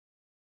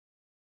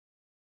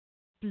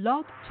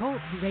Blog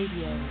Talk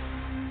Radio.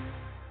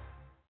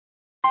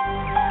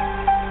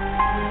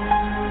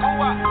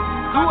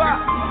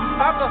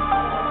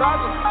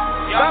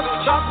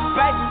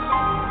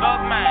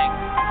 Mack.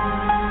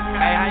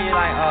 Hey, how you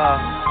like,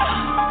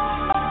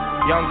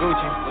 Young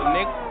Gucci? Little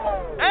nigga.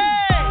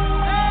 Hey!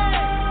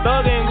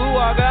 Thug and Goo,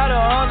 I got her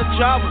on the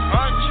chopper.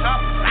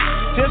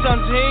 Since I'm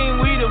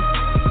team, we the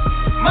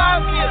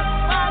mafia.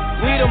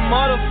 We the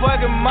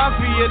motherfucking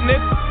mafia,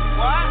 nigga.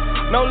 What?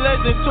 No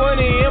less than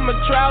 20 in my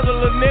trousers,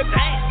 little nigga.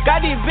 Got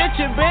these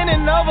bitches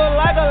bending over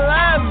like a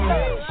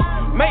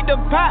lineman. Make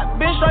the pop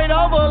bend straight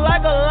over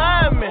like a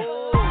lineman.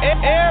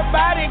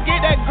 Everybody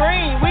get that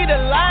green, we the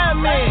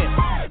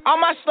linemen. On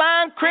my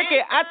slime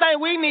cricket, I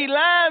think we need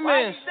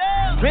linemen.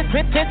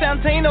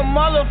 1017, the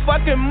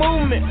motherfucking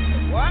movement.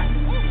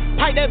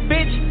 Pipe that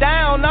bitch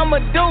down, I'm a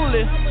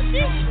duelist.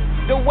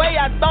 The way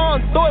I throw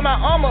him through it, my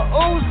armor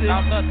oozes.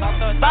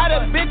 Buy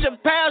the bitch a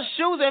pair of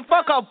shoes and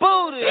fuck her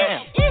booty.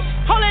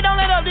 Hold it, don't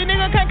let up, these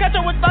niggas can't catch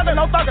up with thugger,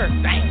 no thugger.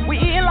 We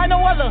eating like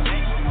no other.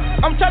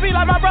 I'm chubby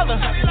like my brother.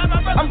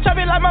 I'm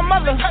chubby like my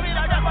mother.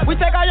 We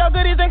take all your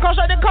goodies and come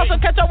straight to Costa.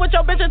 Catch up with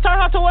your bitch and turn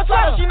her to a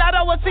slut. She not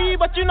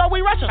overseas, but you know we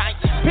Russian.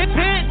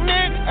 Picnic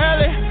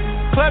early,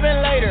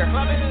 clubbing later.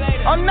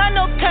 I'm not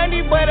no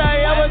candy, but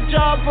I am a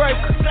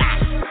jawbreaker.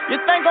 You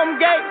think I'm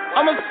gay?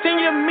 I'ma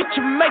send you meet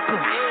your maker.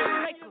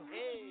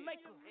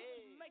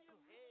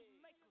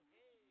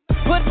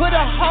 Put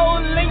a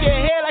hole in your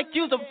head like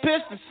you's a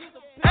piston.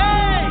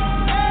 Hey!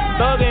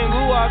 Thug and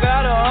Goo, I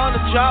got her on the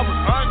chopper.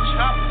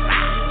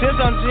 Since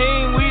I'm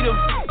team, we the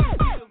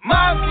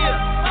mafia.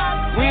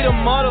 We the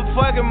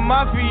motherfucking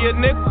mafia,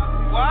 nigga.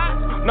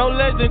 What? No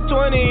less than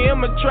 20 in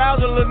my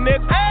trousers, little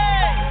nigga.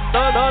 Hey!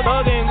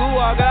 Thug and Goo,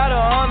 I got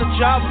her on the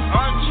chopper.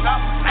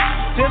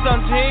 Since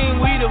I'm team,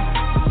 we the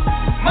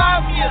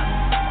mafia.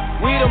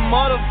 We the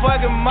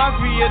motherfucking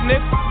mafia,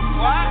 nigga.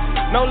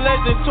 What? No less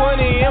than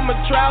 20 in my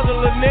trousers,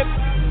 little nigga.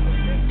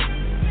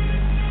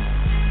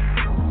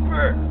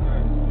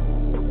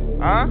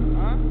 Huh?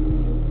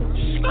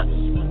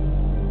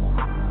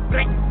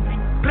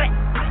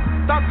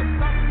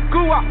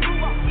 Go up.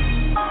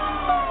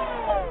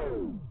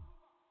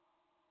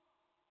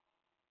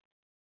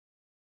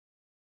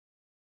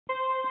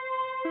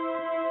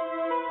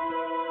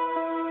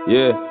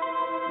 Yeah.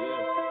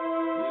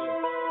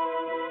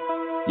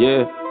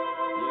 Yeah.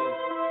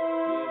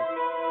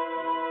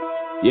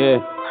 Yeah.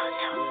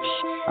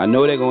 I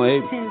know they gon'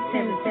 hate me.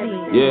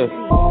 Yeah.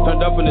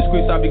 Turned up in the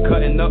streets, I be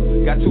cutting up.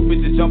 Got two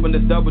bitches jumping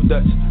this double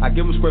dutch. I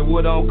give them straight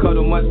wood, I don't cut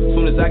them much.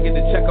 Soon as I get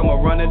the check, I'ma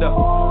run it up.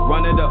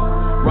 Run it up.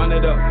 Run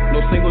it up.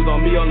 No singles on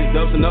me, only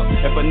dubsing up.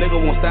 If a nigga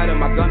won't start in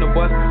my gun to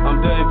bust,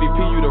 I'm the MVP,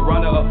 you the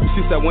runner up.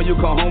 She said when you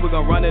come home, we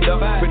gon' run it up.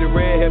 Pretty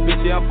red hair,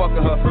 bitch, yeah, I'm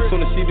fucking her.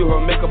 Soon as she do her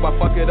makeup, I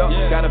fuck it up.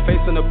 Got her face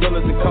in the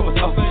pillars and covers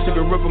up. She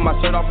be ripping my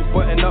shirt off and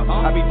button up.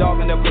 I be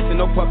dogging that pussy,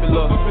 no puppy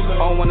love.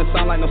 I don't wanna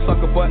sound like no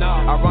sucker, but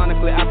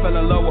ironically, I fell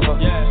in love with her.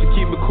 She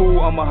keep me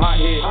cool, I'm a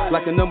hothead.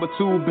 Like a number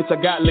 2, bitch, I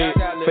got lit.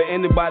 For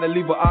anybody,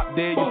 leave her op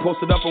dead. You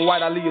posted up in white,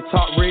 I leave your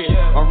top red.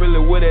 I'm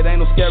really with it, ain't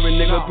no scary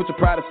nigga. Put your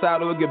pride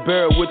aside or it'll get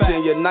buried with you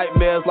in your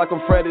nightmares like I'm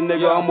Freddy,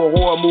 nigga. I'm a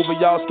horror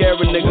movie, y'all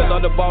scary niggas.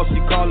 On the boss,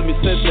 she calling me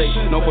sensei.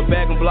 No for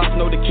bag and blocks,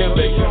 no the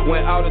Kimbe.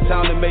 Went out of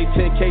town and made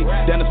 10K.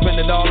 Then I spent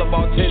it all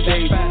about 10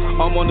 days.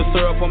 I'm on the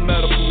syrup, I'm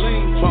medical.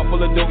 Trunk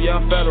full of dope, yeah,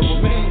 I'm federal.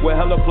 With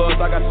hella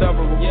plugs, I got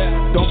several.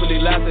 Don't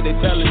believe lies that they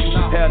telling you.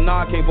 Hell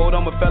nah, I can't vote,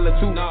 I'm a fella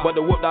too. But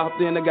the whoop I hopped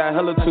in, I got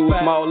hella too.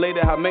 My old lady,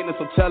 high maintenance,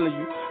 I'm telling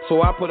you.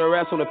 So I put her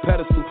ass on the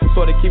pedestal.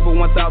 So they keep her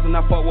 1,000,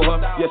 I fuck with her.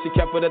 Yeah, she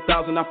kept it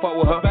 1,000, I fuck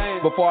with her.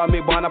 Before I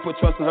made bond, I put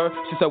trust in her.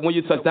 She said, when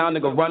you touch down,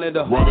 nigga, run it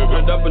up.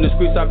 Turned up in the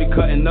streets, I be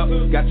cutting up.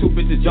 Got two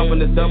bitches jumping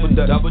this double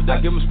dutch. I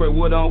give them straight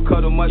wood, I don't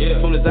cut them much.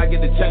 As soon as I get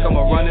the check,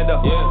 I'ma run it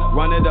up.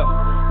 Run it up.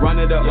 Run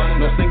it up.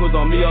 No singles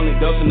on me, only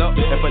dubsing up.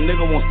 If a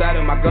nigga won't start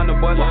in my gun to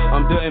bust,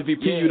 I'm the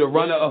MVP, you the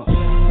runner up.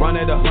 Run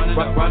it up.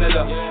 Run it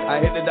up. I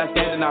hit the dot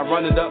stand and I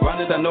run it up.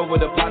 Send over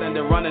the pot and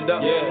then run it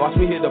up. Watch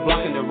me hit the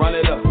block and then run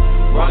it up.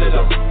 Run it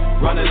up.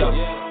 Run it up.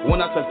 When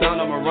I touch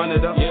down, I'ma run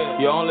it up.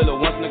 You only little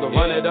once, nigga,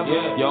 run it up.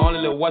 You only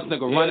little once,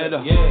 nigga, run it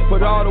up.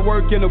 Put all the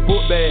work in the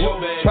book bag.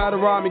 Try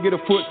to rob me, get a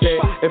foot tag.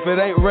 If it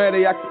ain't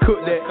ready, I can cook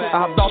that.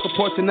 I hopped off the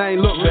porch and I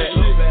ain't look back.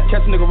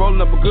 Catch a nigga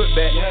rolling up a good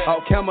bag.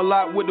 Out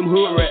Camelot with them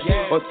hood rats.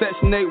 Or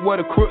Section 8 where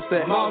the crooks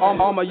at. All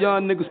my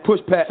young niggas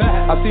push pack.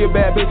 I see a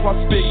bad bitch watch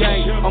spit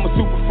gang. I'm a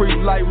super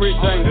freak like Rick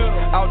James.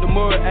 Out the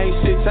mud,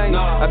 ain't shit changed.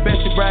 I bet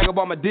she brag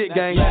about my dick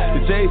gang.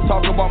 The J's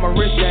talk about my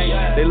wrist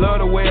gang. They love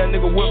the way a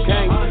nigga whip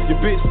gang.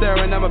 Your bitch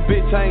staring at my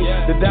bitch chain.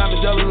 The diamonds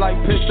yellow like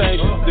piss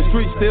stains. The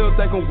streets still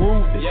think I'm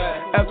groovy.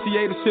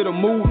 FTA the shit a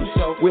movie.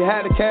 We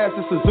had the cash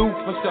in Suzuki.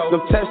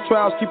 Them test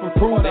trials keep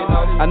improving.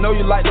 I know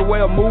you like the way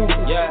I'm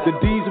moving. The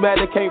D's mad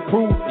they can't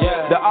prove.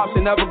 The ops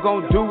they never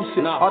gon' do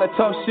shit. All that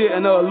tough shit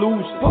and the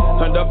illusion.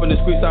 Turned up in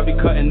the streets I be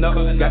cutting up.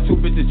 Got two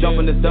bitches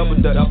jumping this double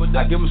dutch.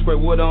 I give them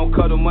straight wood, I don't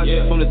cut them much.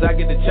 As soon as I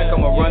get the check,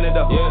 I'ma run it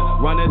up.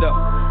 Run it up.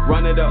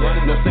 Run it up.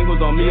 No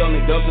singles on me, only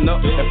dubsing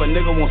up. If a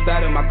nigga won't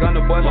start in my gun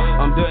to bust,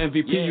 I'm the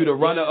MVP, you the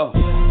runner up.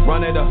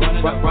 run it up,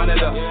 run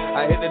it up.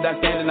 I hit the dock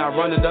stand and I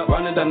run it up,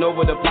 done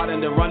over the pot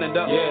and then run it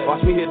up.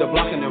 Watch me hit the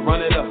block and then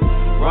run it up,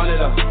 run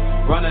it up,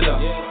 run it up.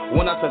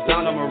 When I touch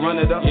down, I'ma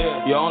run it up.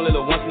 Your only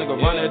little once nigga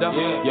run it up.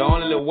 Your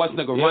only little once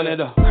nigga run it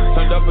up.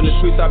 Turned up in the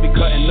streets, I be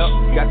cutting up.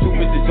 Got 2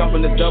 bitches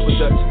jumping the double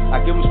dutch.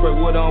 I give them straight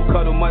wood, I don't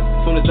cut them much.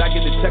 Soon as I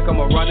get the check,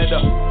 I'ma run it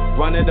up,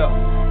 run it up,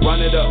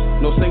 run it up.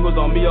 No singles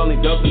on me, only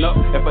doubling up.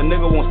 If a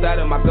nigga won't start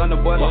in my gunner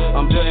butt,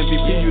 I'm the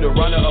MVP, you the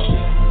runner up.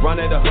 Run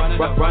it up,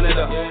 run it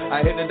up.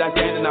 I hit the dock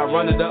stand and I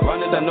run it up.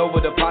 Done over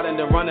the pot and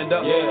then run it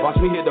up. Watch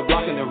me hit the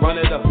block and then run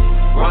it up,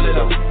 run it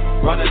up,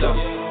 run it up.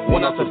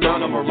 When I touch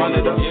down, I'ma run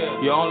it up.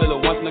 Your only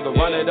little once nigga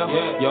run it up.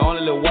 Your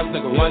only little once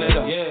nigga run it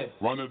up.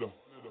 Run it up.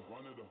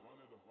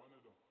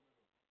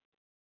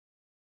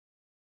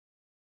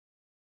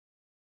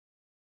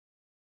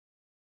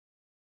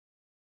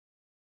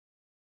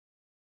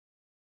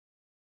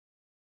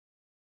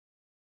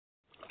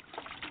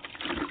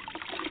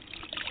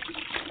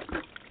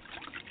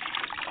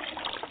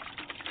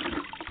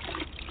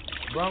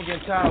 Bro, I'm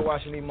getting tired of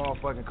watching these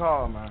motherfucking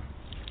cars, man.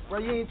 Bro,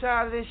 you ain't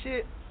tired of this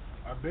shit?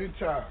 I've been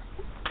tired.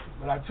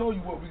 But I told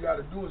you what we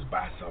gotta do is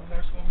buy something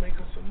that's gonna make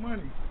us some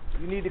money.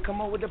 You need to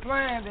come up with the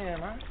plan then,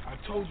 man. I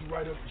told you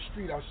right up the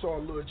street I saw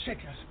a little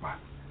chicken spot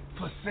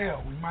for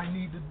sale. We might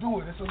need to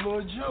do it. It's a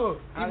little jug.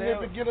 Even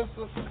if it get us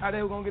how they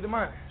gonna get the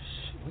money?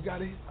 Shit, we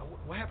gotta hit.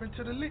 What happened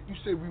to the lick you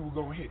said we were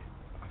gonna hit?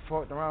 I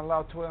fucked around,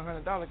 lost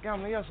 $1,200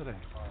 gambling yesterday.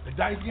 The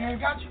dice game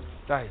got you?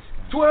 Dice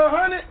game.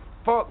 $1,200?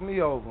 Fuck me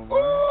over, man.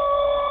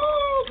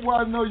 Ooh, well,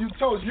 I know you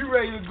told you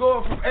ready to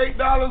go from $8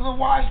 a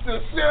watch to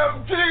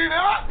 $17,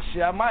 huh?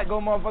 Shit, I might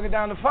go motherfucking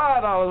down to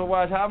 $5 a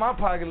watch. How my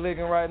pocket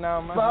licking right now,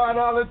 man?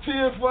 $5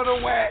 10 for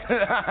the wax.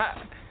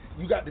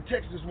 You got the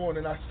text this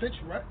morning I sent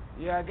you, right?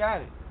 Yeah, I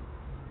got it.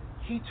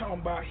 He talking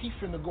about he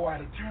finna go out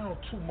of town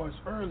 2 months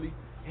early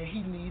and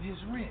he need his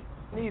rent.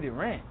 Needed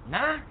rent?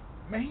 Nah?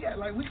 Man, he act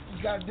like we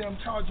goddamn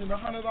charging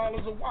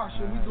 $100 a wash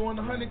and we doing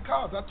 100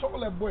 cars. I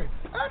told that boy,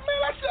 hey, man,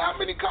 I said, how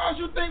many cars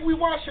you think we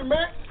washing,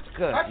 man?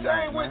 Good. I said,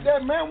 I ain't with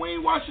that, man. We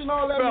ain't washing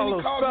all that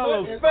many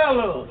cars.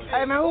 Fellas.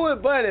 Hey, man, who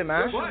is Buddy,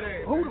 man?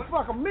 Who the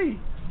fuck are me?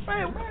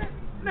 Man,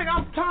 nigga,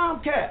 I'm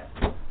Tomcat.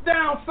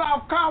 Down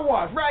South Car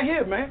Wash, right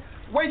here, man.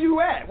 Where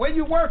you at? Where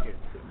you working?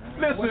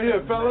 Listen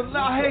here, fellas.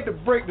 I hate to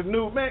break the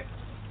news, man.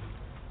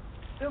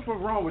 That's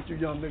what's wrong with you,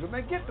 young nigga,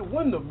 man. Get the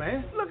window,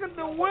 man. Look at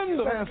the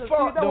window. Man,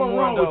 fuck that's what's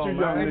wrong with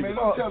you, young Hey, nigga. man,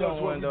 don't tell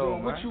us what we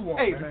doing. What you want,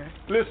 hey, man?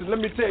 Listen, let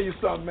me tell you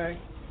something, man.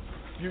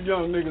 You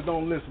young niggas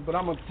don't listen, but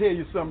I'm going to tell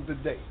you something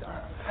today.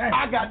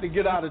 I got to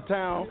get out of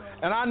town,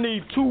 and I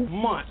need 2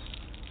 months.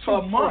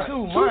 2 months?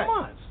 2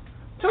 months.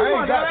 2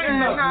 months, that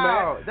ain't nothing,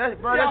 man. That's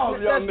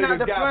niggas not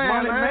the got plan,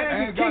 money, man. man.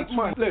 I ain't got Keep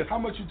money. Listen, how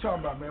much you talking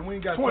about, man? We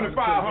ain't got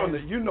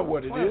 $2,500. You know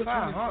what it is.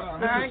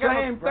 $2,500. It's the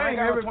same thing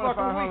every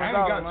fucking week. I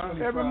ain't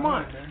got Every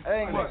month.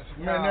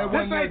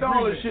 This ain't the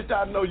only shit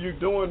I know you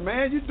doing,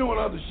 man. You doing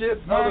other shit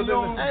other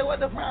than Hey, what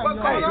the fuck? What's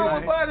going on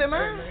with Buddy,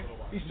 man?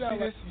 You see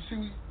this?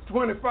 You see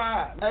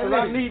 25. Hey,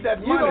 I need that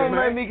money, you gonna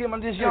man. make me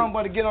get this young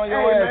boy to get on your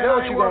Hey, ass. man, That's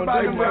what you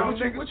gonna do,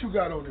 man. What you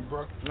got on it,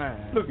 bro?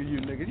 Man. Look at you,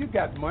 nigga. You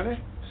got money.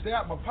 Stay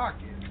out my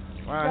pocket.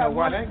 Got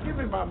money. Give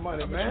me my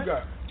money, What man. you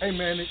got? Hey,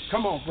 man.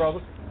 Come on,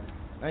 brother.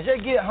 Man,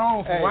 just get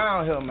home from Hey.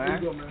 around here, man. There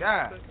you go, man.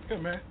 God. Here,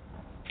 man.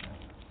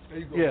 There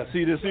you go. Yeah, man.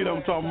 see what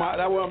I'm talking about?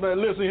 That's what I'm saying.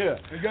 Listen here.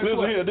 And guess Listen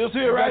what? here. This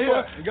here And right guess here.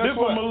 what? And guess This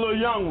what? from a little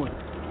young one.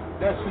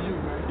 That's for you,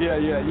 man.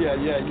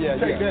 Yeah.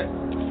 Take that.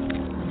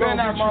 Better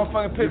not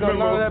motherfucking pick up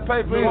none of that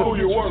paper. Remember who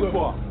you Get you work some-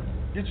 for.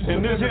 Get you And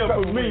some this here lemon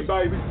for pepper me, wings.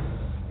 baby.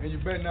 And you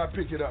better not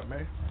pick it up,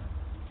 man.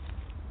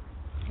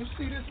 You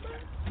see this,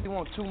 man? You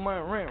want 2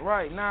 months rent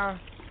right now?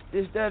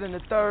 This, that, and the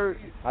third.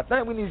 I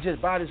think we need to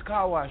just buy this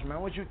car wash,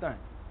 man. What you think?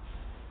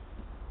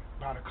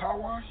 Buy the car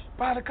wash?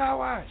 Buy the car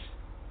wash.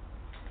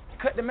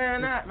 Cut the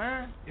man out,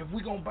 man. If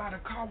we gonna buy the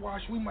car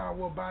wash, we might as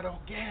well buy the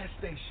gas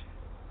station.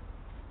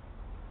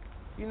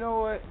 You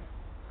know what?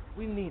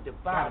 We need to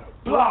buy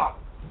the block.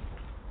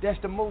 That's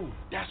the move.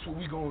 That's what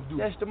we gonna do.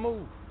 That's the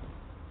move.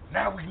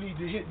 Now we need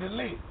to hit the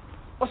lick.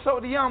 What's up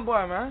with the young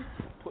boy, man?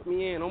 Put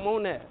me in. I'm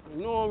on that.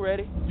 You know I'm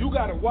ready. You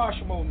gotta wash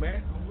more,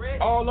 man.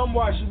 All I'm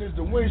washing is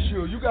the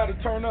windshield. You gotta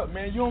turn up,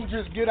 man. You don't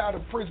just get out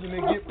of prison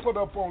and get put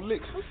up on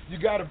licks. You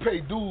gotta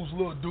pay dues,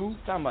 little dude.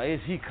 Talking about, is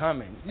he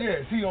coming?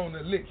 Yes, he on the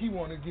lick. He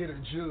wanna get a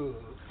jug.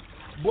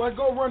 Boy,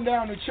 go run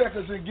down to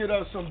Checkers and get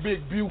us some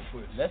big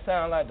Bufords. That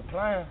sound like the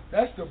plan.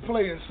 That's the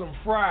play and some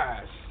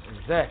fries.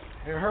 Exactly.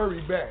 And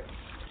hurry back.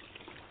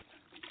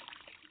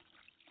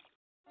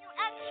 You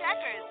at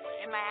Checkers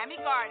in Miami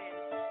Gardens.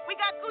 We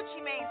got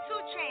Gucci Mane, 2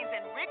 Chainz,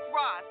 and Rick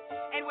Ross.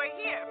 And we're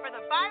here for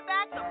the Buy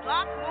Back the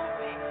Block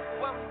movement,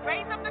 where we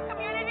raise up the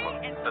community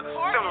and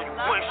support and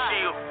love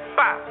windshield, us.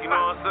 bop, you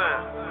know what I'm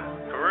saying?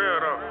 For real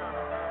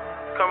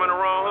though. Come in the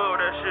wrong hood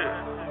with that shit.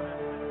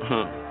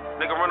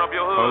 Nigga run up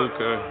your hood.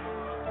 Okay.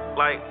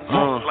 Like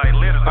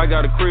literally. I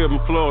got a crib in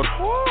Florida,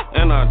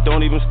 and I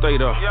don't even stay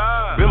there.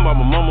 Yeah. Been by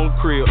my mama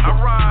crib,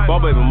 Alright.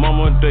 bought baby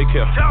mama in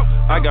daycare. Yo.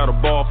 I got a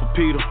ball for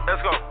Peter,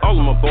 Let's go. all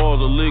of my balls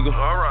are legal.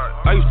 Alright.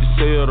 I used to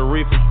sell the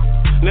reefer,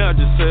 Now I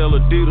just sell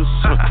Adidas.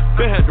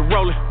 Been had to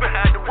roll it.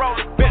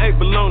 Been ate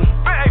bologna.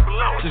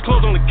 Just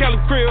closed on the Cali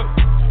crib.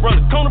 Run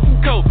the corner from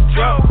Coke.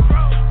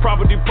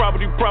 Property.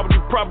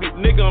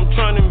 Nigga, I'm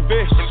trying to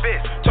invest.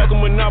 Talking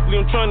Monopoly,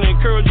 I'm trying to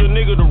encourage a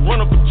nigga to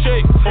run up a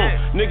check.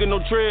 Nigga,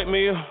 no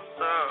treadmill.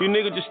 You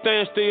nigga just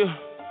stand still.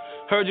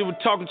 Heard you were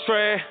talking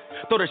trash.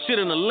 Throw that shit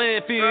in the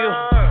landfill.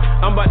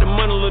 I'm about to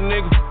money, little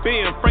nigga.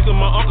 Being Franklin,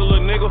 my uncle,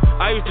 little nigga.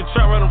 I used to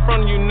trap right in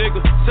front of you, nigga.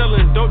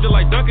 Selling dope just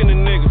like Dunkin'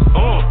 and niggas.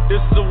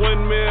 This is a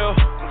windmill.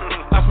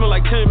 I smell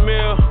like 10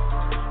 mil.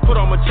 Put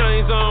all my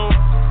chains on.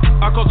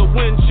 I cause a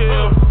wind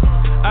chill.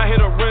 I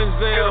hit a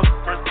Renzel.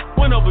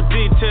 Went over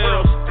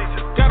details.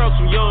 Got out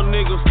some young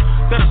niggas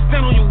that'll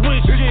stand on your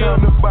windshield. It's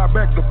time to buy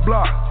back the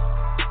block.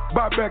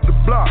 Buy back the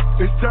block.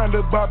 It's time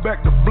to buy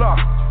back the block.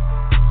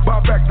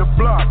 Buy back the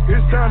block.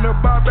 It's time to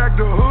buy back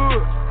the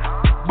hood.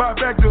 Buy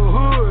back the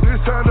hood.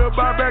 It's time to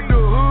buy back the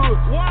hood.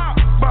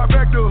 Buy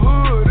back the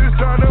hood. It's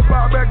time to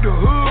buy back the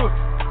hood.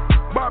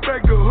 Buy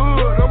back the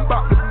hood. I'm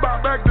about to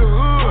buy back the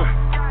hood.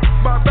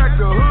 Buy back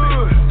the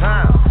hood.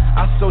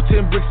 I sold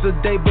 10 bricks a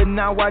day, but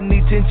now I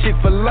need 10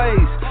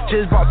 Chick-fil-A's.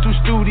 Just bought 2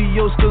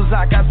 studios, cause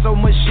I got so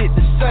much shit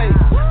to say.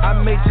 I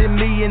made $10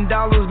 million,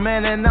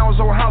 man, and I was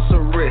on house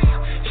arrest.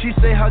 She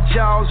say her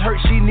jaw's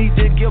hurt, she need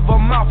to give her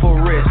mouth a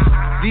rest.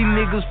 These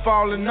niggas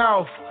falling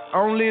off,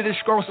 only the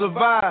strong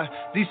survive.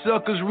 These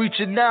suckers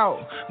reaching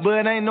out,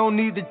 but ain't no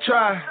need to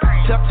try.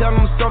 Tell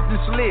them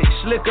something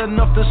slick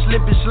enough to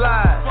slip and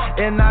slide.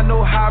 And I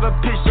know how to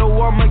pitch, so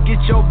I'ma get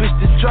your bitch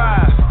to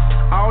drive.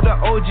 All the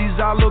OGs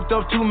I looked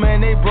up to,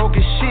 man, they broke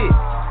as shit.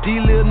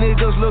 These little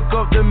niggas look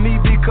up to me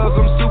because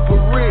I'm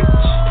super rich.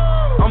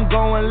 I'm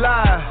going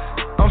live,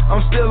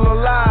 I'm still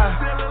alive.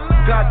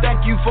 God,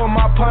 thank you for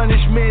my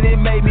punishment, it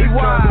made me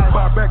wise. It's time to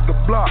buy back the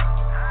block.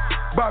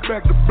 Buy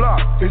back the block.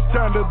 It's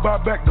time to buy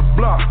back the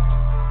block.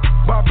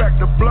 Buy back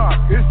the block.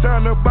 It's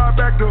time to buy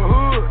back the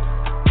hood.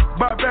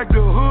 Buy back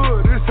the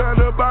hood. It's time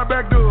to buy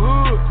back the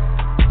hood.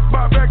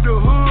 Buy back the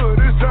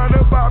hood. It's time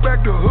to buy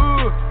back the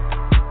hood.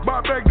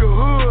 Buy back the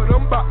hood.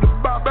 I'm about to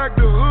buy back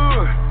the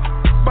hood.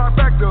 Buy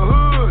back the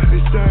hood.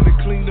 It's time to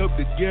clean up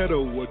the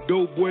ghetto. A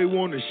dope boy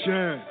wanna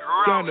shine.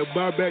 Time to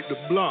buy back the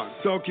block.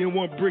 Talking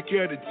one brick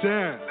at a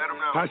time.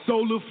 I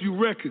sold a few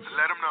records.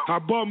 I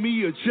bought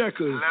me a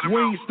Checkers.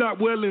 Wings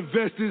stopped well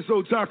invested,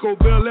 so Taco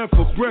Bell left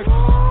for breakfast.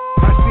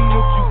 I seen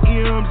a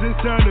few M's. It's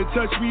time to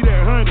touch me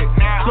that 100.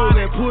 So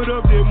let's put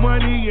up their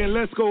money and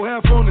let's go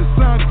half on the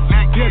Sonic.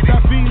 Yes,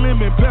 I feel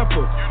lemon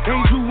pepper.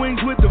 Angel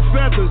wings with the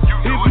feathers.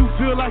 If you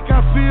feel like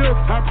I feel,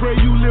 I pray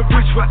you live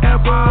rich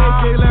forever.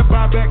 Okay, let's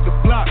buy back the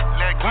block.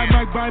 I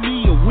might buy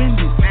me a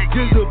Wendy's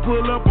just to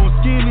pull up on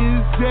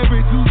Skinnies.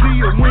 Every Tuesday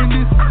a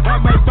Wendy's. I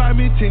might buy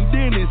me 10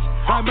 dentists.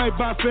 I might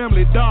buy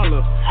Family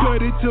Dollar.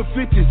 Cut it to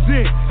 50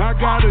 cents. I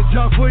got a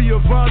job for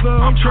your father.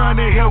 I'm trying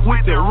to help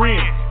with the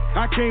rent.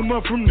 I came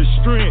up from the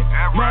strength.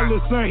 My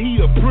little son, he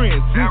a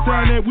prince. It's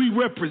time that we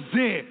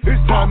represent.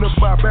 It's time to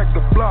buy back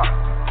the block.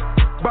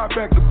 Buy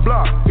back the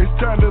block. It's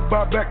time to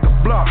buy back the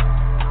block.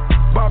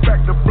 Buy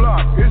back the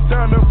block. It's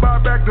time to buy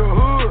back the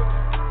hood.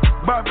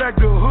 Buy back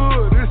the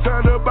hood. It's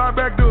time to buy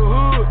back the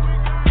hood.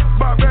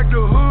 Buy back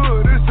the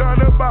hood. It's time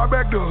to buy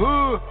back the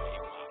hood.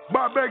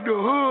 Buy back the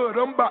hood.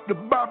 I'm about to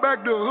buy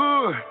back the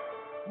hood.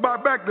 Buy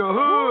back the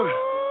hood.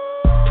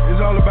 It's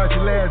all about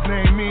your last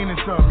name meaning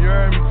something, you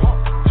heard me?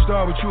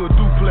 Start with you a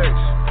duplex,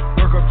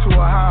 work up to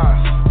a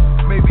house,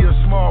 maybe a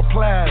small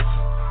plaza.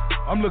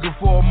 I'm looking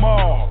for a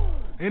mall.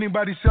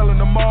 Anybody selling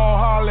the mall,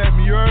 holler at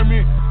me, you heard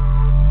me?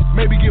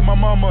 Maybe get my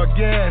mama a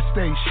gas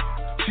station.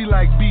 She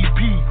like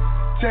BP.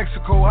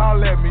 Texaco,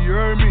 holler at me, you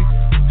heard me?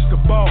 It's the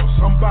boss.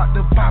 I'm about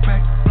to buy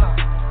back the block.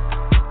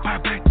 Buy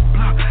back the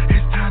block.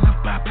 It's time to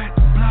buy back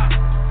the block.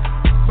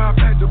 Buy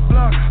back the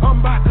block. I'm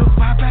about to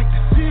buy back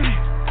the city.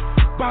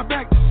 Buy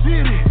back the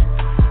city.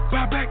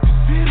 Buy back the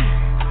city.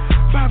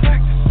 Buy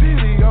back the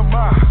city. I'm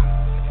out.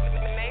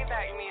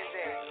 Maybach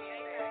music.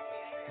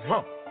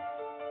 Huh.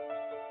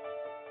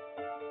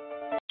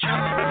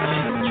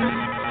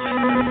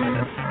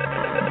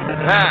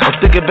 I'm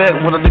thinking back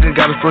when a nigga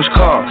got his first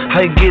car. How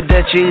you get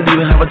that? You ain't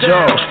even have a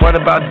job. Fight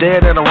about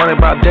that and I'm running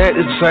about that.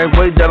 It's the same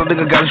way that a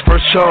nigga got his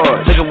first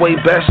charge. Nigga way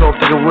back, so I'm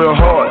thinking real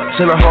hard.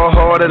 Selling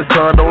hard at the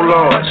car, no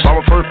large.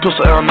 Bought my first pistol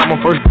and not my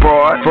first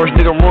broad. First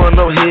nigga run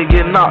up here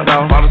get knocked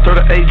out. Bought a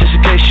 38 just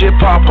in case shit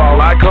pop out.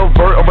 Like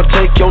convert, I'ma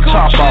take your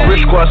top off.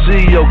 Rich Squad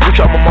CEO, Gucci,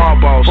 I'm a mob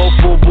boss.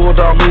 4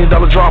 bulldog, $1 million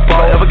drop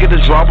off. If I ever get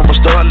this drop, I'ma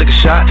start lick a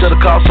shot. Tell the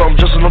cops I'm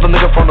just another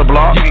nigga from the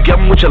block. You can get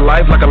me with your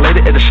life like a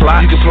lady at the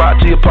slot. You can fly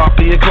to your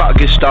poppy and clock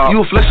get stopped.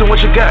 You flexing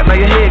what you got, now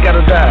your head gotta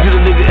die. You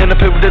the nigga in the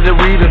paper that they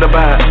reading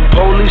about.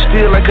 Police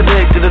still ain't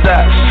connected to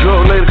that.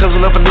 Drug lady cause I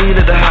left a need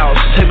at the house.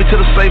 Take me to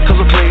the safe cause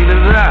I'm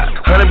cleaning it out.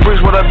 100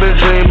 bricks what I've been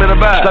dreaming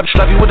about.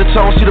 Slap you with the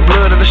tongue, see the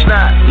blood in the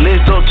snot. Legs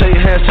don't tell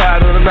your hands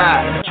tied in the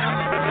night.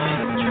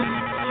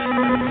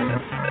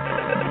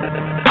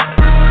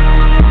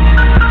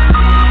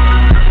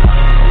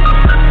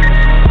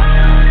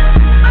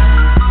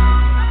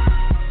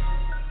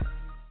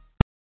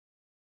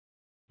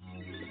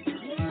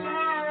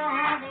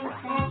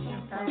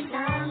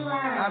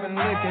 I've been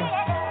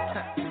looking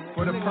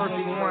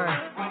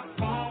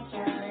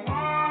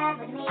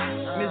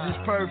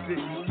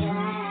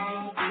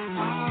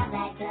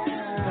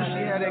She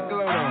had that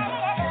glow though.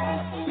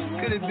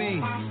 Could it be?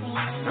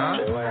 Huh?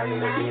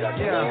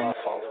 Yeah.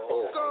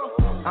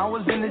 I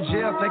was in the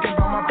jail thinking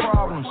about my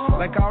problems.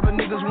 Like all the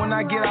niggas when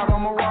I get out,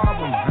 I'ma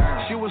rob them.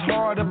 She was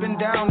hard up and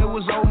down, it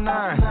was 09.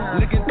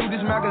 Looking through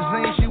this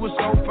magazine, she was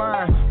so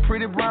fine.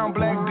 Pretty brown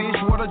black bitch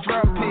with a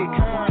drop pic.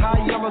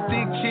 High yellow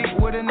thick chick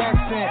with an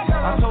accent.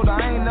 I told her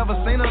I ain't never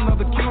seen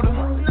another cuter.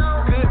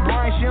 Good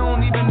brain, she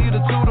don't even need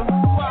a tutor.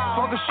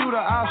 Fuck a shooter,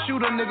 I'll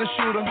shoot a nigga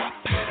shooter.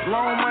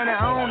 Long money,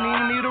 I don't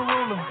even need a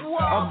ruler.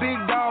 A big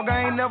dog,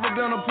 I ain't never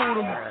been a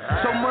poodle.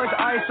 So much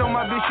ice on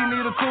my bitch, she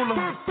need a cooler.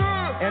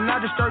 And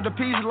I just stirred the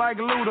peas like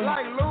Luda.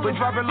 But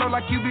drop it low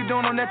like you be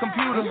doing on that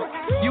computer.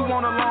 You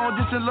want a long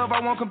distance love, I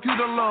want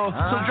computer love.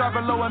 So drop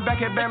it low and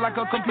back it back like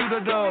a computer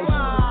does.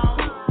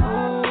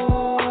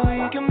 Ooh,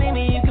 you can meet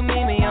me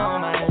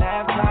on my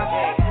laptop.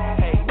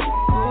 Hey,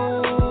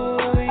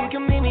 ooh, you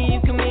can meet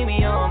me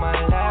on my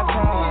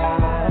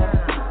laptop.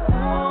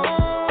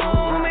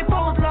 Ooh, my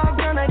phone's locked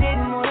down, I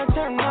didn't wanna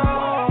turn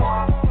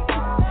on.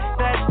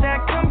 That's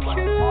that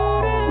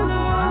computer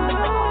love.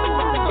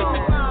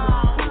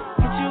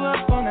 Put you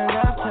up on the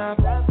laptop.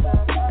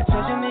 I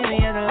told you meet me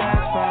at the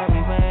last spot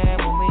we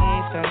went when we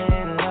fell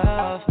in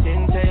love.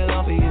 Didn't take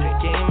long for you to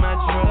gain my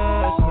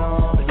trust,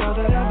 no. With all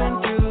that I've been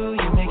through,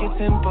 you make it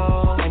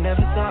simple. I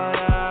never thought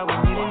I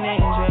would need an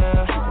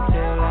angel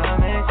until I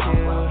met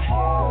you.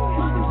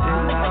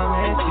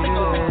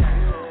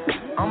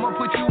 I'ma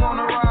put you on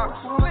the rocks.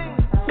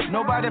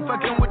 Nobody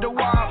fucking with the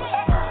wops.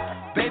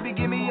 Baby,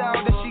 give me all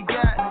that she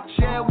got.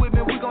 Share it with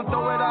me, we gon'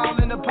 throw it all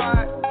in the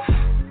pot.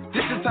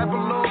 This is type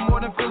of love more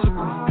than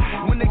physical.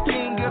 When the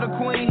king get a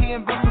queen, he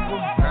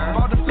invincible.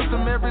 For the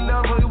system, every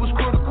level, it was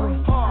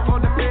critical. For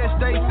the fair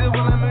state,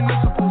 civil and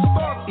municipal.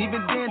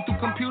 Even then, through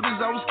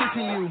computers, I was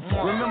kissing you.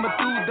 Remember,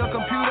 through the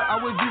computer, I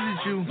would visit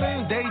you.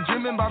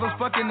 Daydreaming about us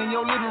fucking in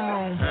your living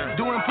room.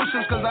 Doing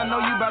push-ups cause I know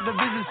you about to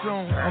visit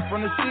soon. I'm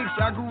from the 6,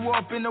 I grew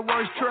up in the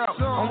worst trap.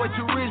 I'm way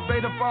too rich,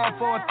 baby, to fall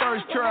for a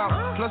thirst trap.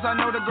 Plus I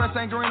know the grass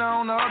ain't greener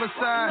on the other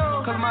side.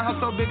 Cause my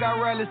house so big, I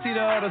rarely see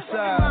the other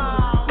side.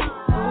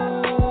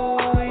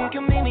 Ooh, you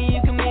can meet me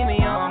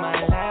on my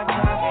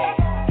laptop.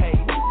 Hey,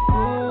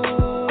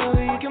 ooh,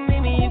 you can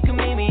meet me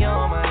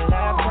on my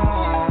laptop.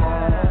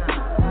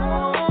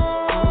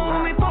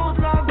 Ooh, my phone's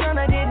locked down,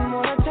 I didn't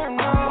wanna turn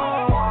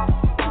on.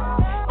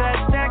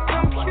 That's that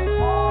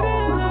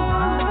computer love.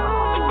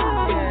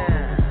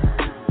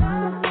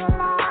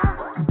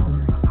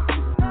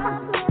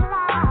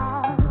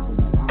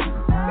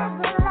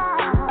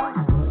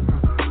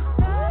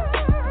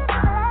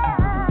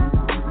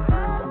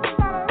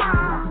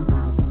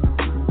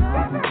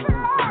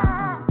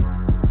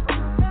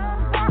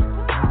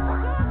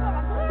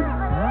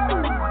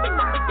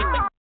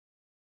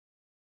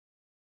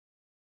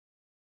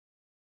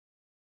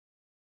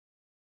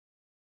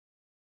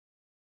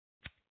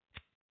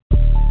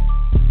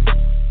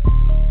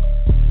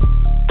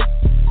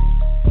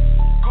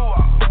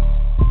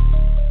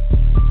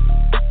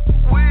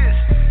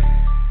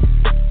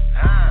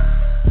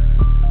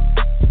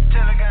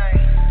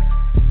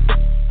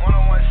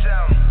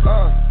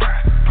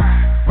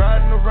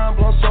 Riding around,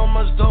 blowing so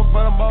much dope,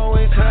 but I'm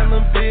always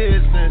handling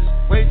business.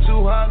 Way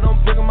too hot,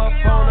 don't pick up my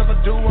phone. If I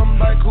do, I'm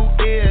like, who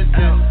is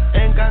this?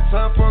 Ain't got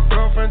time for a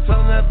girlfriend,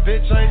 telling that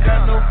bitch I ain't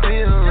got no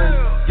feelings.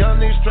 Young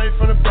nigga straight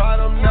from the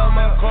bottom, now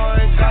my car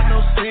ain't got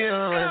no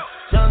ceiling.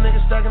 Young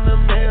niggas stacking the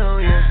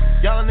millions.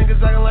 Y'all niggas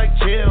acting like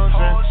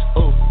children.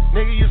 Ooh,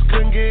 nigga, you just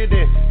couldn't get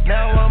it.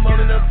 Now I'm up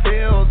in the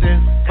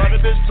building. Brought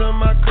the bitch to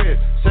my crib.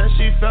 Said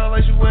she felt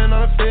like she went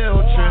on a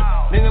field trip.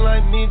 Nigga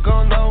like me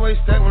gon' always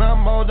stack. When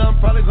I'm old, I'm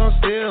probably gon'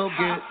 still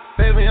get.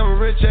 Baby, I'm a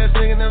rich ass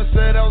nigga, never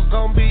said I was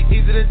gon' be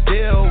easy to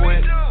deal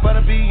with. But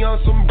I be on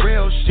some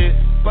real shit.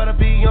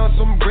 Baby,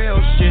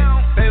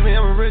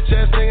 I'm a rich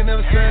ass nigga,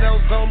 never said I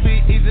was gon'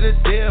 be easy to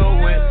deal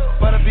with.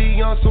 But I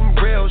be on some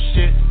real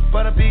shit.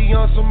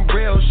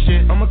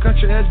 I'm a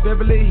country ass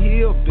Beverly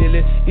Hill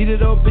Billy. Eat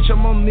it up, bitch,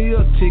 I'm on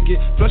meal ticket.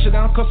 Flush it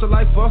down, cost her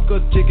like fuck a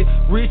ticket.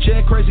 Rich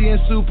and crazy and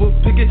super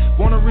picky.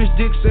 Want a rich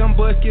dick, say I'm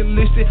bucket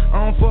listed.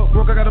 I don't fuck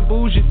broke, I got a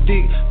bougie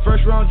dick.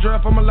 First round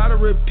draft, I'm a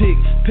lottery pick.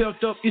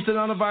 Pelt up, Eastern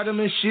on the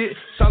vitamin shit.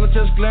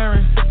 Solitaire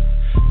glaring.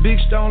 Big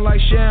stone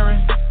like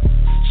Sharon.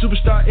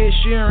 Superstar Ed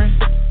Sheeran.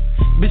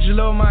 Bitch, you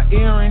love my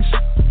earrings.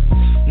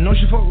 Know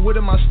she fuck with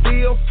him, I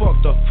still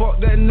fucked her.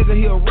 Fuck that nigga,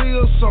 he a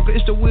real sucker.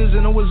 It's the Wiz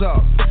and the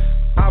Wizard.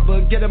 I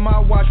but get in my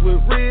watch with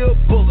real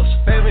bullets.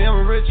 Baby, I'm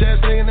a rich ass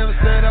nigga, never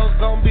said I was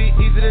gon' be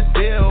easy to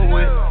deal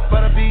with.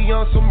 But I be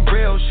on some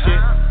real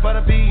shit.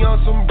 Baby,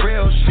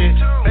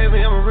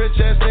 I'm a rich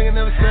ass nigga,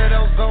 never said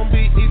I was gon'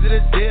 be easy to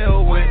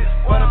deal with.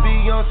 But I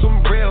be on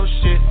some real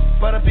shit.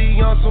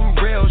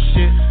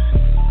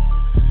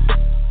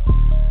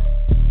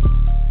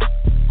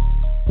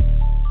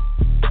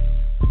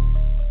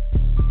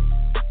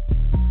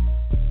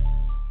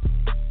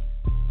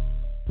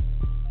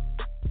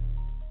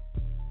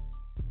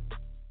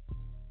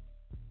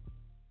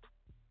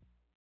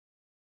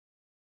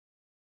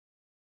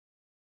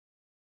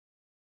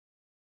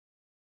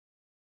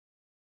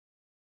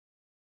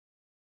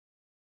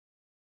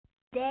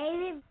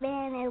 David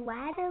Banner,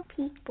 why do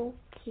people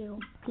kill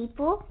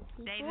people?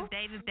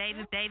 David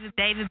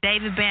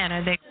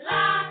Banner. They...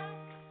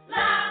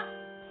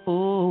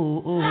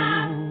 Ooh, ooh.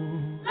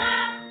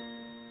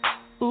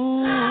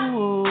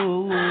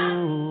 Ooh,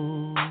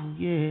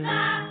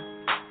 yeah.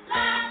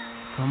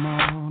 Come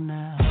on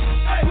now.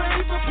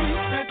 It's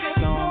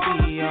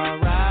gonna be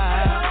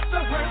alright.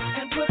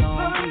 It's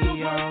gonna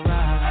be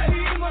alright.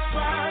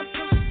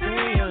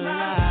 Stay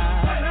alive.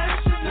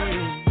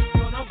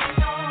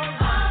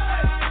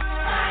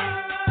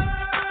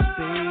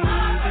 Baby,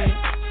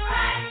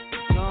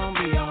 it's gonna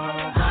be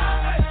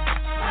alright.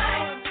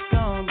 It's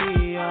gonna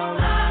be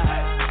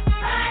alright.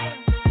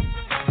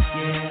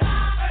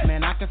 Yeah,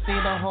 man, I can see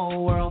the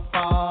whole world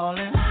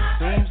falling.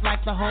 Seems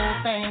like the whole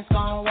thing's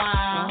gone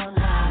wild.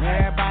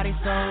 Everybody's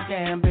so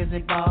damn busy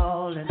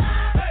ballin',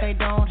 but they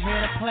don't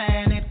hear the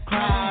planet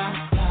cry.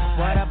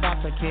 What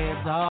about the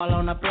kids all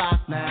on the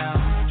block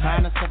now,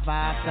 trying to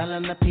survive,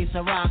 selling a piece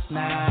of rock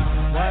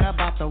now? What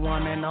about the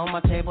woman on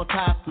my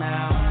tabletop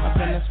now, up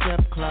in the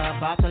strip club,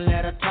 about to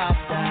let her top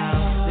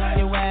down? If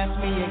you ask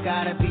me, it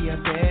gotta be a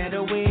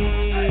better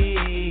way.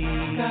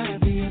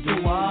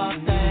 Do all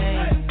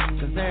things,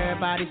 'cause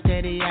everybody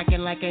steady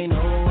acting like ain't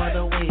no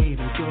other way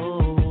to go.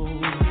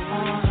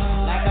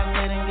 Like I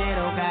said in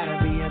ghetto, gotta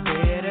be a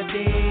better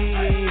day.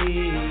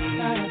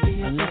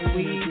 Unless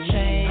we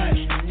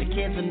change, the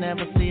kids will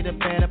never see the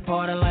better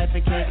part of life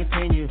and can't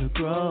continue to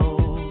grow.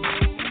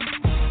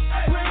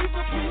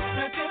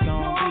 It's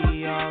gonna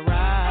be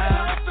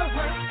alright.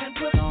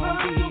 It's gonna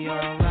be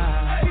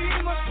alright.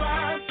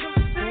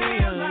 Stay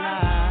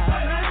alive.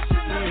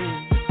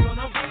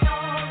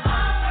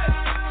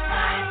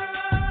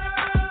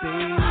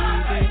 Baby,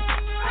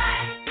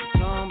 it's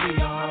gonna be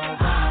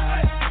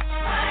alright.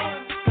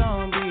 It's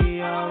gonna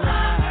be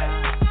alright.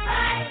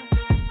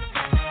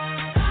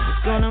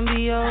 It's gonna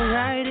be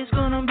alright. It's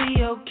gonna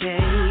be okay.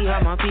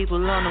 All my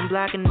people on them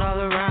block and all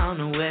around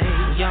the way.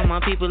 All my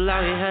people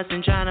out here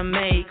hustling, trying to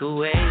make a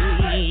way.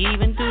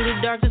 Even through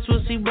the darkness,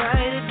 we'll see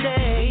brighter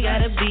day.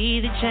 Gotta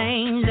be the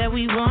change that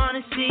we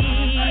wanna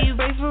see.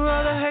 Pray for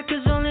all the hurt,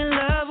 'cause only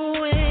love will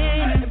win.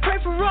 And pray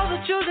for all the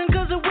children,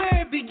 'cause of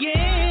where it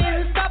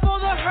begins. Stop all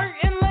the hurt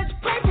and let's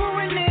pray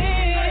for an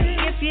end.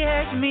 If you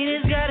ask me,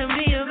 there's gotta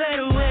be a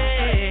better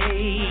way.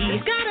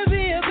 There's gotta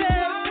be a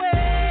better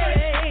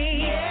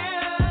way.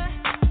 Yeah,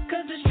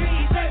 'cause the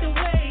streets ain't the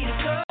way to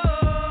go.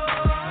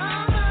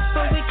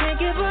 But we can't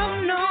give up,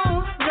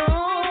 no, no,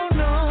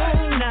 no,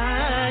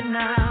 not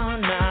now,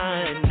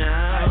 not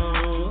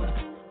now.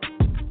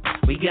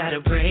 We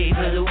gotta pray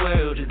for the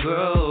world to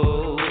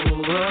grow. It's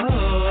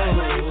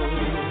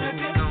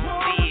gonna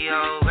be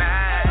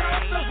alright.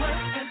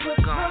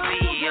 It's gonna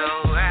be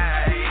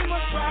alright.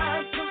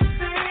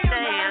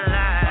 Stay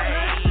alive.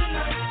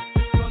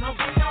 It's gonna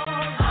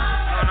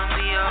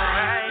be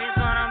alright. It's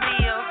gonna be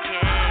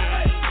okay.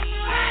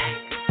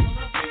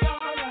 It's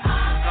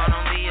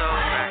gonna be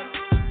alright.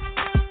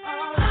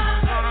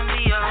 It's gonna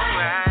be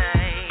alright.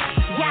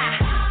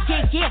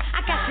 Yeah,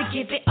 I got to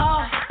give it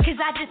all. 'Cause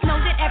I just know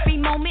that every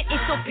moment is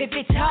so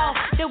pivotal.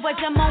 There was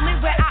a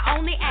moment where I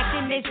only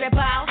acted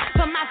miserable,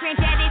 but my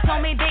granddaddy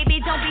told me, baby,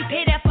 don't be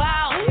pitiful.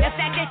 The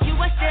fact that you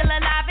are still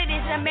alive, it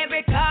is a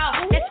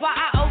miracle. That's why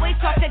I always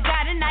talk to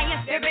God and I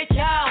am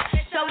spiritual.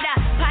 So the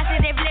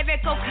positive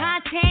lyrical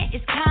content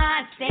is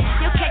constant.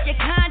 You'll catch your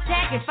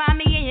contact and find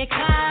me in your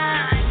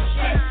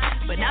conscience.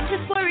 But I'm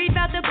just worried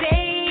about the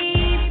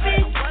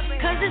babies,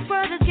 'cause this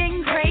world is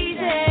getting crazy.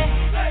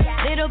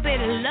 Little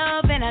bit of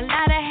love and a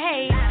lot of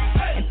hate,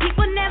 and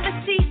people never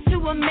cease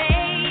to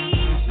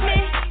amaze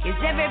me.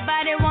 'Cause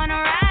everybody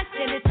wanna rise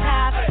to the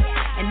top,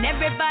 and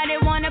everybody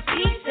want a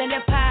piece of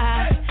the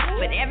pie.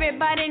 But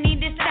everybody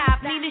need to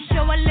stop, need to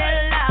show a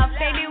little love.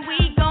 Baby,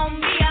 we gon'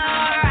 be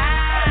alright.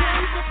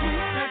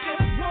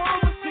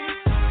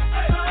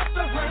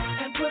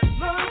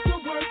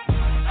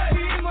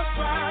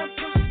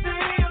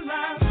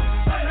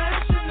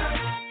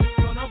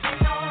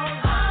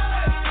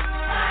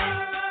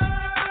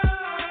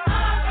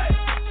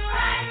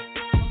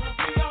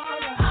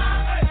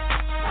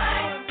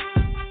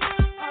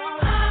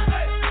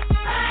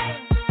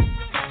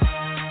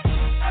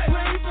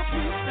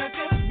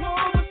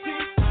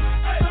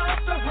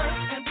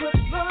 Put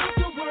love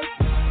to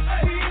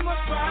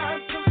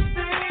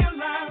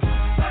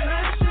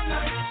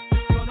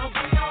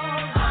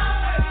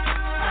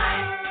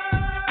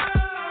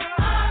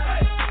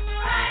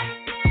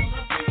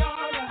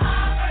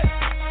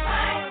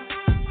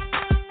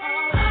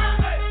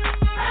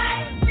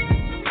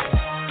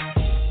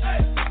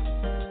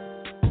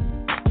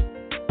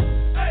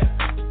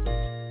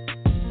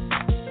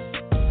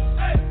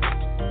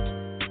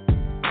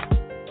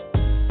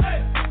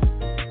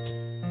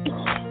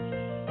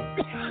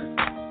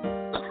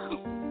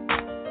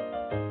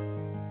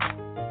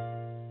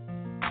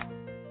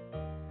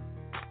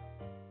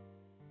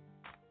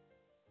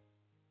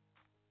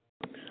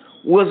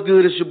What's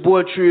good? It's your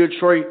boy Trill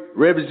Trey,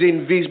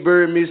 representing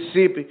Vicksburg,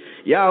 Mississippi.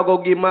 Y'all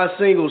go get my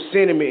single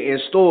Sentiment in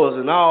stores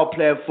and all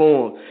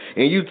platforms.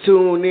 And you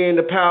tune in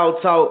to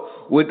Power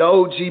Talk with the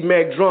OG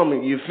Mack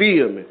Drummer. You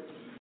feel me?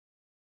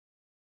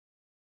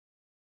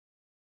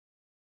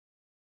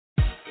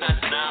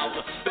 And now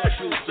a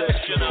special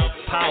section of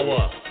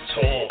Power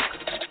Talk.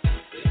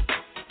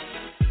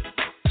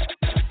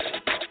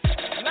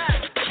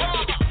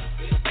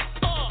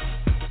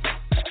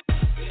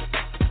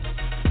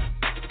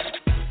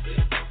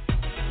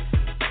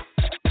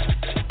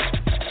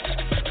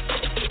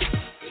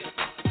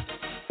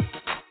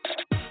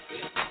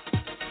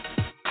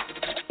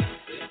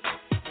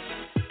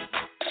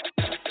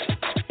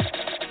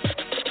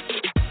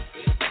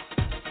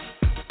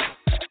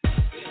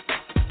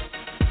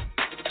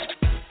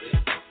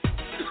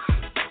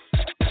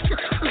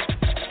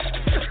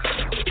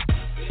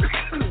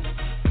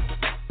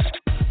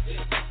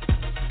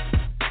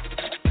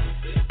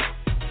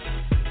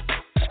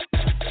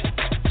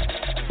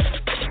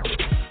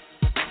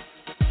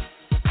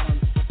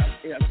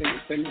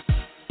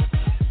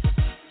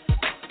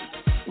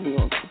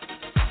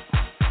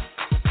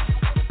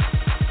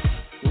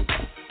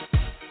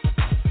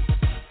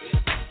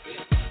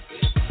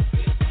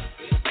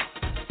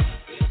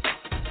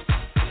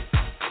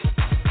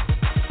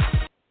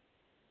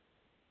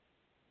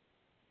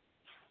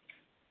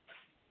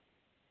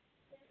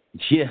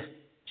 Yeah,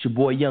 it's your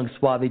boy Young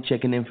Suave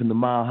checking in from the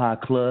Mile High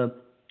Club.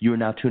 You are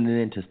now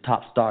tuning in to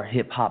Top Star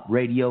Hip Hop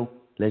Radio.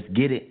 Let's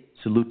get it.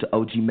 Salute to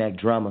OG Mack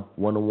Drama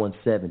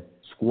 1017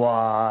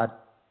 Squad.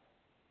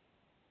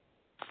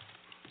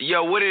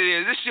 Yo, what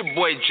it is? This your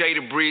boy Jay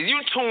the Breeze. You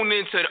tuned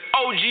into the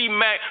OG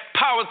Mack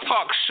Power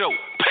Talk Show.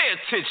 Pay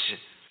attention.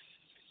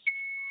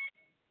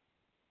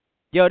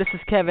 Yo, this is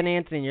Kevin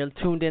Anthony. You're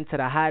tuned into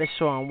the hottest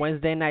show on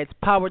Wednesday nights,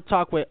 Power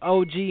Talk with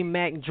OG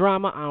Mack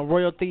Drama on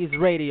Royalties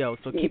Radio.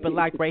 So keep it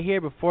locked right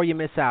here before you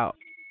miss out.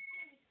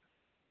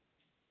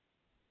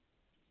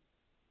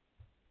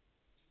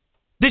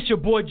 This your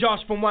boy Josh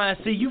from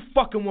YNC. You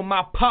fucking with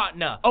my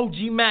partner,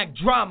 OG Mack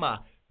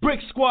Drama, Brick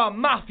Squad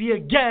Mafia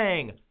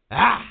Gang.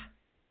 Ah!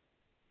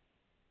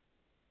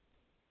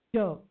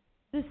 Yo,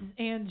 this is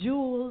Ann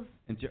Jules.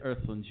 And your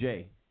Earthling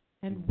J.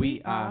 And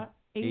we are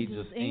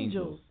Ageless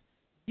Angels.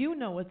 You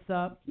know what's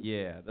up.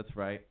 Yeah, that's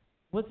right.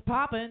 What's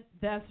poppin'?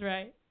 That's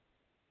right.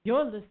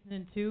 You're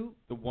listening to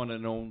the one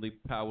and only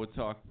Power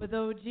Talk with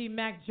OG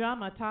Mack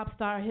Drama, Top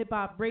Star Hip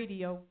Hop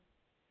Radio.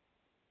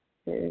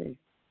 Hey.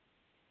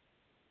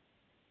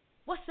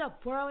 What's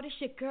up, world? It's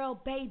your girl,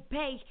 Bay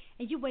Bay,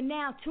 and you are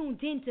now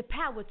tuned in to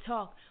Power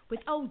Talk with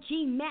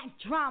OG Mack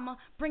Drama,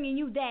 bringing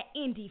you that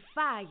indie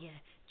fire.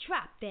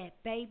 Drop that,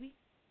 baby.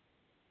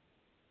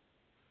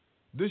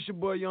 This your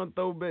boy Young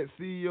Throwback,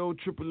 CEO,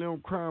 Triple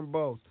M Crime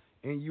Boss,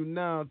 and you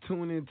now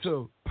tune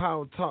into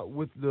Power Talk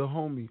with the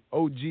homie,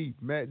 OG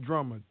Mack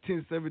Drama,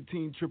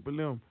 1017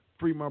 Triple M,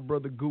 free my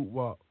brother Goot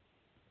Walk.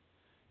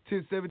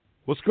 1017.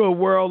 What's good,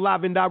 world?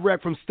 Live and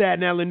direct from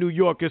Staten Island, New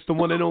York. It's the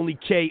one and only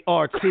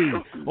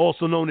KRT,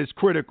 also known as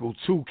Critical,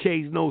 2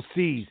 Ks, no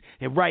Cs.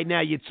 And right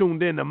now you're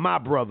tuned in to my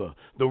brother,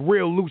 the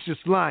real Lucius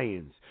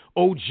Lyons,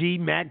 OG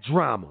Mack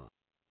Drama.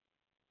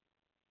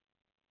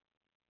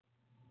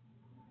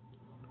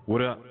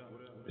 What up?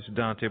 It's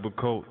Dante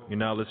Bacote. You're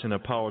now listening to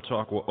Power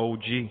Talk with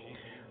OG.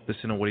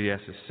 Listen to what he has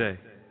to say.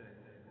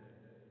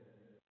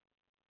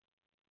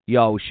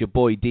 Yo, it's your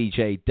boy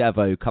DJ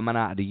Devo coming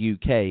out of the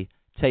UK.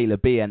 Taylor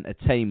B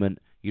Entertainment.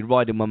 You're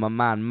riding with my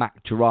man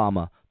Mack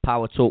Drama.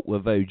 Power Talk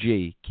with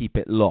OG. Keep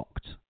it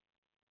locked.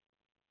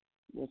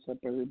 What's up,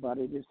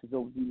 everybody? This is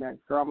OG Mack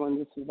Drama,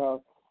 and this is our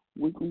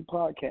weekly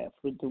podcast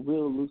with the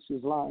real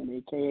Lucius Lyons,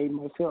 a.k.a.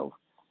 myself.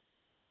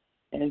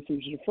 And if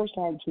it's your first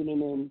time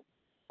tuning in,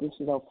 this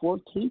is our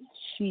 14th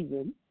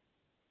season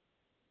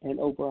and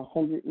over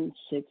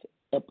 106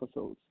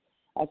 episodes.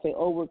 I say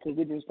over because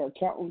we didn't start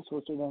counting, so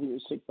it's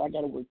 106. I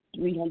got over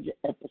 300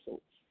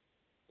 episodes.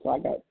 So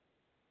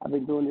I've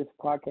been doing this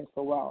podcast for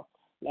a while.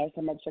 Last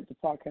time I checked the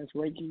podcast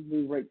rankings,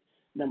 we ranked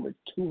number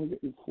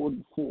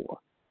 244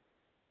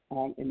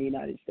 in the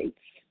United States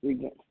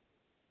region.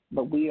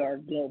 But we are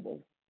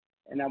global.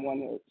 And I want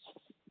to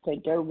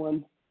thank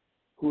everyone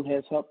who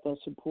has helped us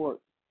support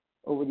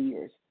over the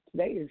years.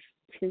 Today is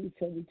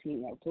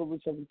 10/17, October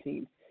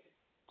 17th,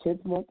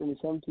 10th month and the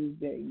 17th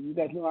day. You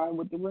got in line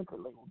with the record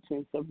label,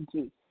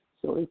 10/17.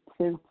 So it's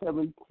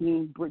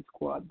 10/17 Brick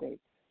Squad Day.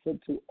 So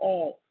to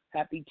all,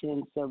 happy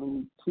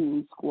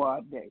 10/17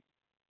 Squad Day.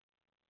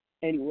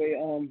 Anyway,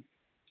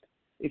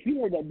 if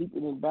you heard that beep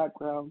in the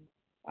background,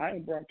 I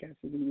am broadcasting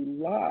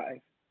you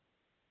live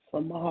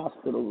from my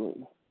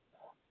hospital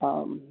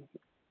room.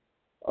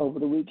 Over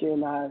the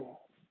weekend, I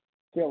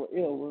fell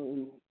ill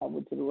and I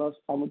went to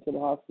the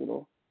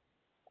hospital.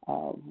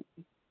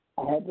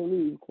 I had to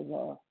leave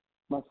because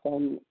my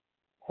son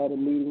had a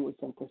meeting with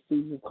some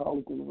prestigious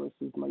college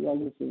universities. My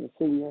youngest is a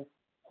senior,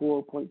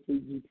 4.3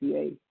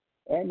 GPA,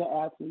 and an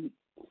athlete,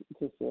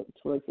 just a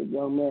terrific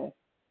young man.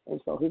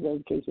 And so his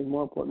education is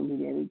more important to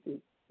me than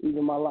anything,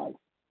 even my life.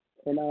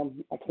 And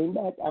I came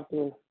back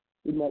after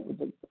we met with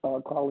the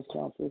college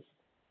counselors,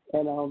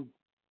 And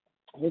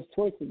his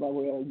choices, by the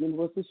way, are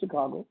University of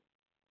Chicago,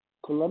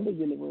 Columbia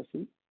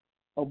University,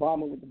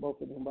 Obama with the both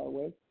of them, by the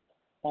way,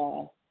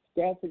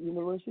 Stanford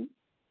University,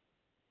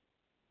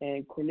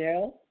 and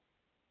Cornell,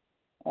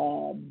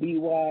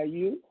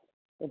 BYU,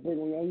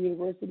 Brigham Young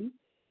University,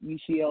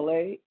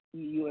 UCLA,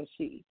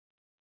 USC,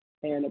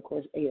 and of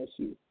course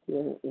ASU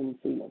here in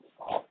Phoenix.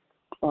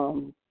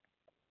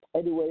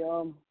 Anyway,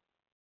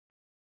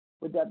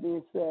 with that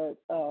being said,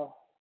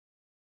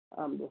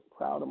 I'm just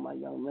proud of my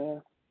young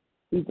man.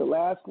 He's the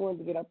last one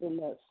to get up in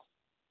this.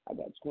 I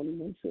got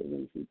 21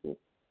 children, people,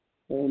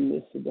 and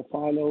this is the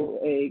final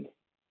egg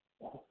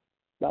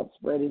not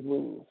spread his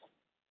wings.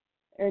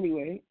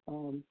 Anyway,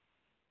 so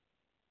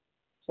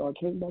I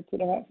came back to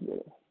the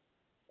hospital,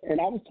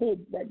 and I was told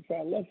right before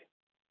I left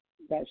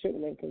that I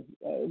shouldn't have, because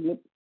it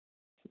looked,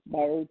 by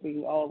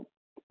everything, all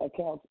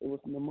accounts, it was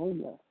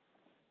pneumonia.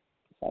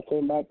 So I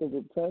came back as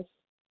a test,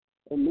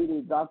 and meeting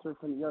the doctor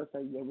from the other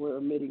side, yeah, we're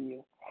admitting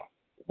you.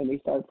 And they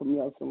started putting me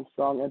on some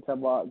strong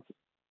antibiotics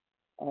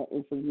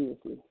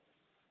intravenously.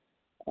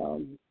 I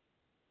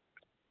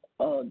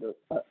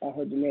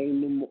heard the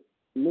name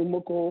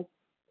pneumococcal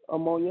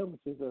ammonia,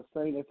 which is a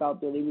strain that's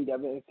out there. They need that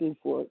vaccine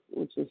for it,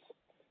 which is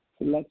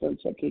to let them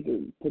check it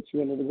and put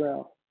you into the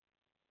ground.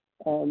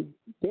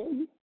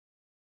 Then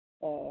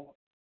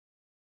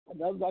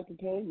another doctor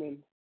came and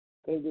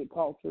they did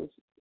cultures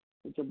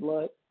with your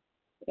blood,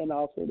 and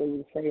also they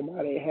were saying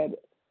how they had,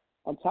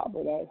 on top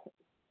of that,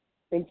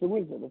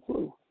 influenza, the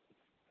flu.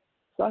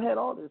 So I had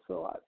all this.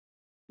 So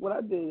what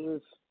I did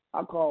is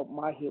I called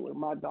my healer,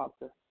 my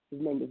doctor.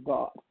 His name is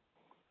God.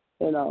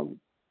 And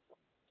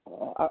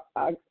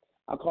I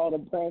called a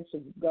branch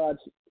of God's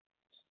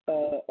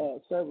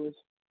service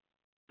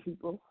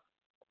people.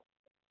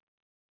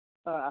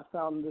 I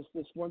found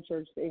this one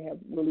church, they have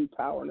really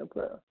power in their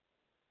prayer.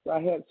 So I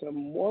had some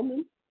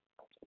Mormon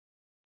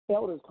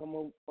elders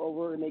come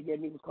over, and they gave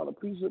me what's called a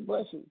priesthood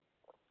blessing.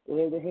 They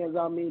laid their hands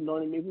on me,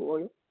 anointed me with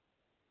oil,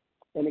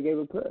 and they gave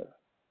a prayer.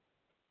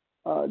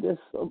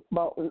 Just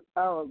about an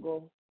hour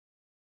ago,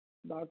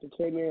 doctor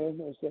came in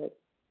and said,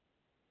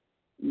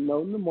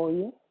 no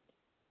pneumonia,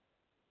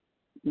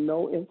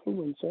 no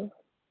influenza,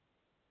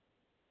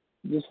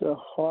 just a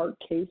hard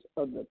case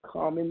of the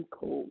common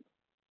cold.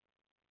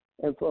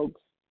 And folks,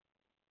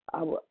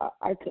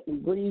 I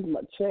couldn't breathe,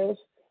 my chest.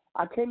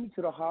 I came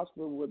into the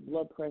hospital with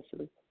blood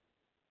pressure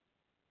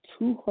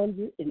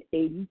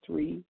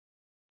 283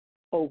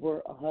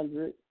 over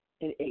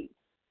 108.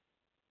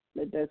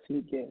 Let that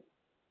sink in.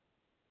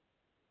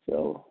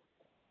 So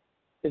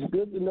it's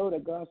good to know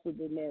that God still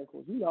did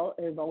miracles. He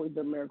has always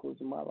done miracles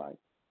in my life.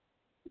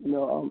 You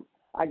know,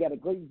 I got a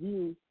great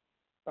view.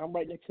 I'm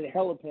right next to the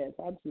helipad,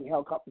 so I see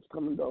helicopters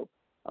come and go.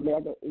 I mean,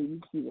 you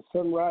can see the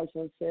sunrise,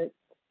 sunset.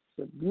 It's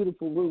a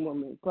beautiful room.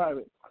 I'm in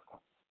private.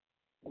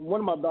 And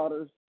one of my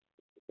daughters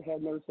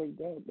had never said,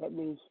 Dad, that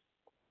means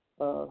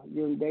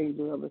you're in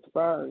danger of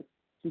expiring.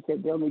 She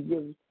said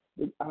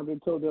I've been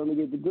told they only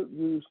give the good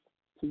news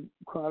to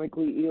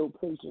chronically ill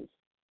patients.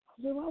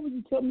 I said, why would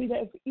you tell me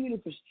that even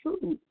if it's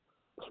true?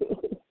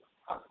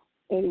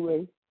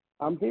 Anyway,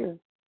 I'm here.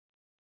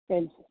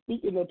 And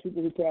speaking of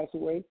people who pass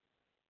away,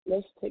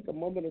 let's take a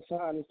moment of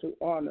silence to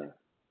honor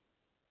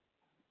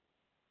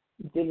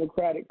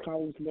Democratic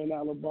Congressman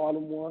out of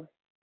Baltimore,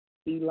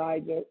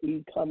 Elijah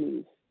E.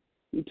 Cummings.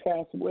 He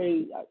passed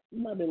away, it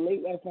might have been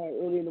late last night,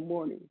 early in the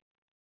morning.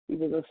 He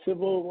was a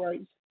civil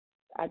rights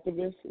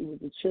activist. He was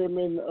the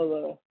chairman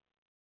of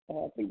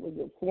I think it was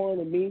the Foreign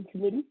and Means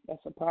Committee.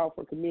 That's a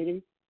powerful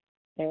committee.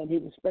 And he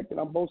was respected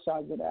on both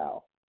sides of the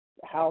aisle,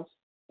 the House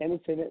and the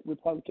Senate,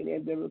 Republican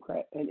and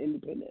Democrat and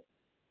Independent.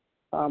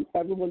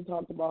 Everyone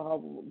talked about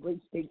how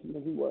great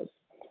statesman he was.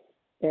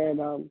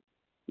 And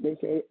they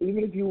say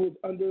even if he was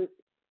under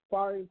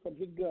firing from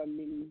his gun,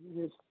 meaning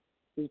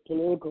his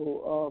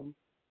political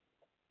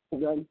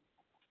gun,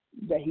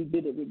 that he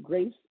did it with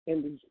grace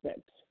and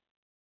respect.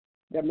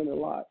 That meant a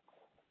lot.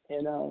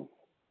 And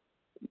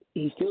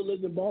he still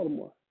lives in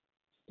Baltimore,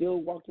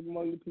 still walking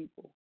among the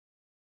people.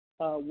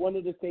 One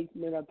of the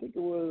statesmen, I think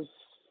it was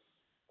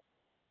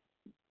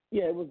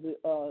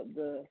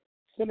the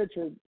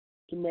senator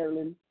to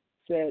Maryland,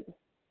 said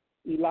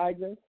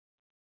Elijah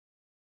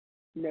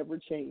never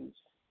changed.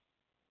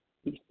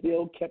 He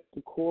still kept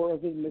the core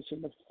of his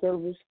mission of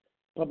service,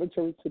 public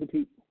service to the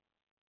people.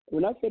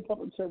 When I say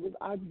public service,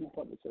 I do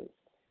public service.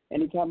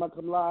 Anytime I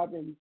come live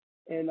and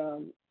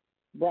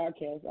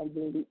broadcast, I'm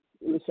doing,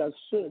 which I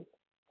should,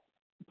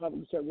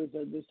 public service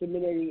of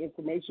disseminating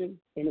information,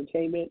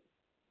 entertainment,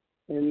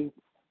 and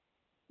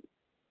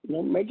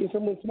making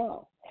someone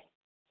smile.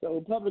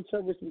 So public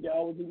service, we can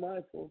always be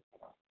mindful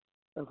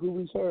of who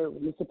we serve,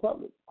 and it's the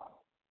public.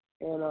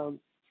 And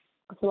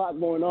there's a lot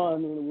going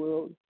on in the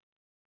world.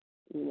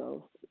 You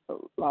know,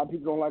 a lot of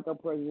people don't like our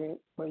president,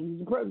 but he's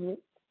the president.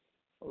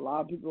 A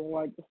lot of people don't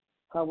like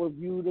how we're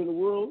viewed in the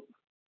world.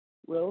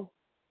 Well,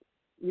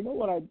 you know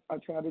what I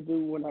try to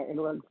do when I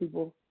interact with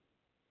people?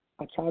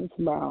 I try to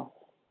smile.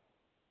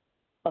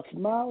 A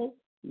smile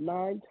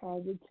 9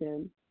 times out of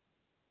 10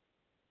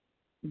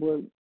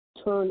 will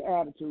turn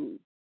attitude.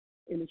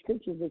 in the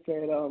scriptures it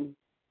said,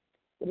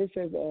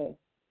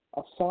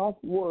 a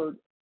soft word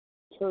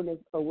turneth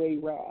away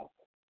wrath.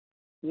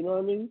 You know what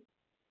I mean?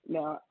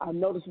 Now, I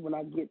notice when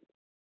I get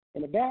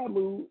in a bad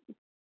mood,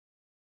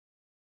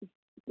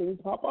 things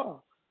pop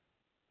off.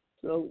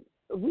 So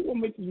if we want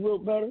to make this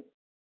world better,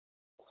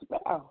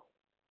 smile.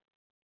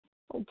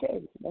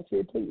 Okay, that's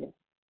your opinion.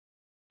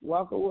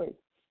 Walk away.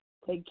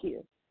 Take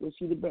care. Wish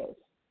you the best.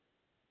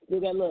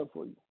 Still got love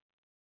for you.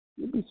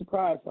 You'd be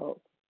surprised how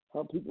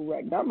people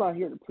react. Now, I'm not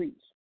here to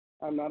preach.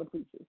 I'm not a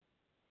preacher.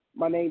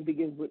 My name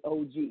begins with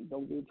OG.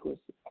 Don't get it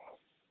twisted.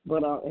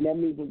 But and that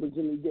means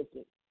originally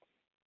gifted.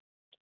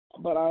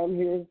 But I am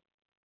here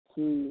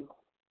to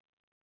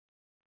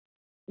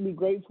be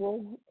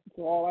grateful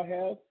for all I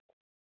have.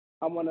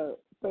 I want to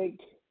thank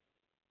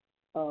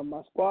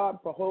my squad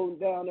for holding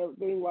down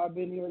everything while I've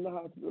been here in the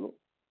hospital.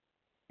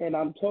 And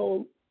I'm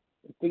told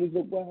if things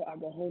look well, I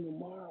go home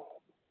tomorrow.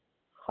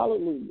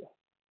 Hallelujah.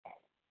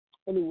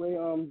 Anyway,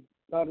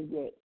 God is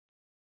good.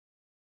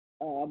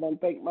 I want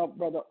to thank my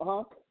brother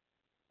Hawk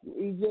from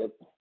Egypt.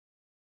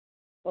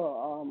 I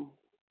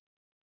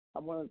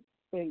want to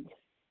thank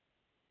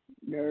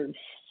the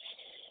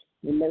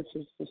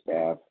nurses, the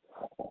staff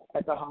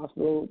at the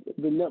hospital,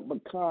 the nothing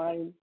but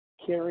kind,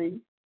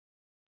 caring.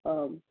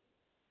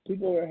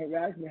 People are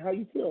harassing me. How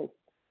you feel?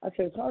 I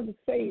said, it's hard to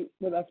say,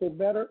 but I feel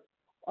better,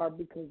 or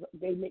because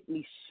they make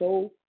me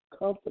so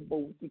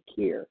comfortable with the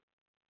care.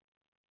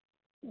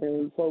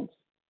 And folks,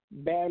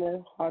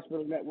 Banner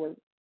Hospital Network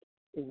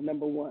is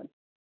number one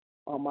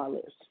on my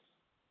list.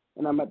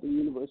 And I'm at the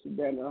University of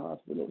Banner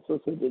Hospital, so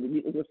the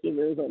University of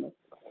Arizona.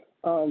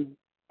 I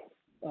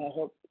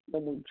hope no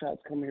one tries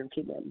to come here and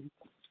kidnap me.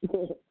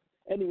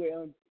 Anyway,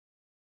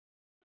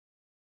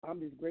 I'm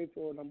just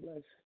grateful and I'm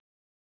blessed.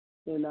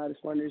 And I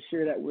just wanted to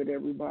share that with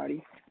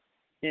everybody.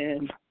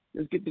 And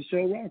let's get the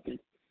show rocking.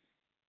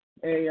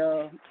 Hey,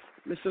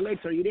 Mr.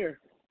 Lakes, are you there?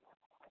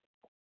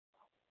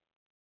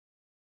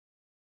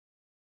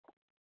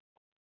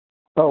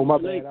 Oh, my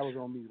bad. I was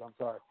on mute. I'm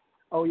sorry.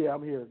 Oh, yeah,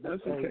 I'm here.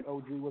 That's hey, okay.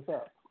 OG, what's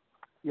up?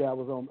 Yeah, I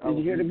was on. Did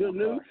you hear the good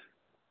news?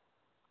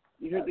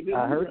 You heard the good news?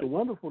 I heard the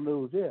wonderful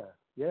news, yeah.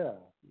 Yeah,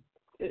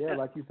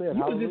 like you said.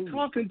 You were just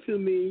talking to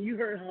me, and you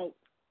heard how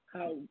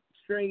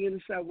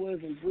strenuous I was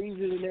and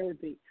breathing and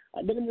everything.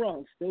 I did them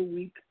wrong. Still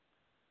weak.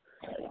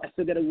 I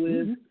still got a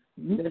whiz.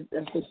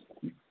 That's just,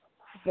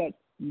 but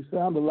you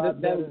sound a lot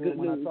better than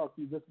when news. I talked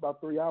to you just about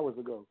 3 hours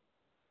ago.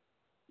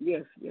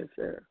 Yes,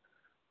 sir.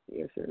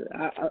 Yes, sir.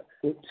 I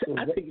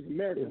think it's a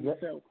miracle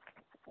myself.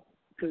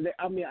 Because,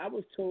 I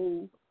was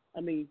told,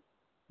 they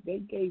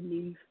gave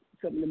me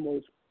some of the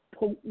most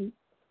potent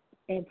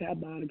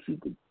antibiotics you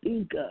could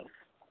think of,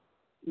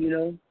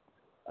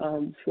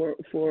 for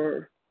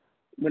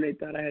when they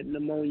thought I had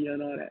pneumonia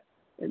and all that.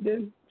 And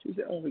then she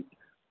said, oh,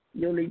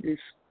 you don't need this.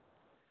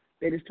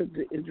 They just took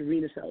the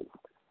intravenous out.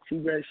 She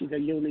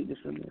said, you don't need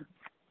this anymore.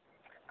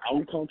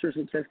 Our cultures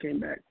and test came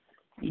back.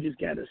 You just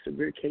got a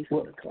severe case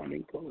of the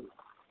common cold.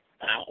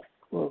 Ow.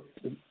 Well,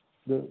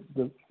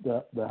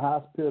 the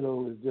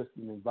hospital is just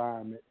an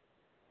environment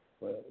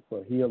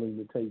for healing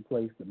to take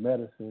place. The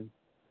medicine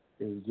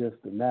is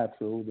just the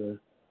natural. The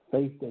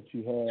faith that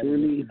you have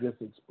you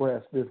just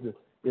expressed is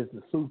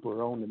the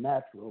super on the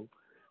natural.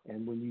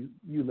 And when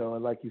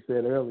and like you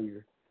said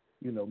earlier,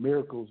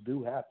 miracles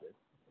do happen.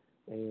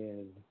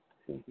 And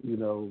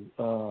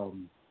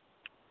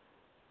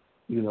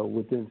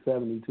within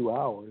 72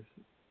 hours,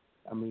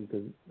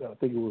 because I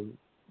think it was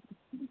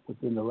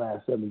within the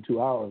last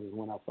 72 hours is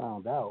when I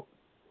found out,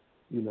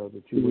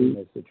 that you were in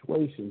that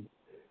situation.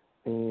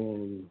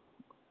 And,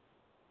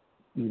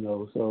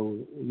 so,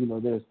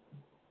 there's,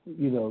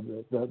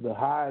 the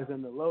highs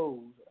and the lows,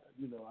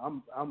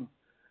 I'm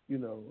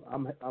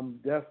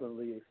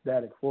definitely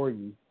ecstatic for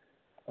you.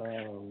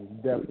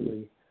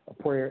 Definitely a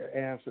prayer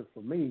answered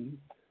for me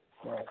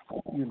that,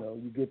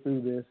 you get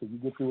through this and you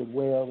get through it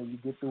well and you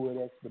get through it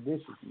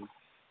expeditiously.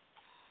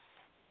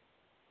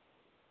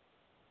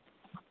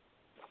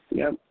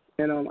 Yep.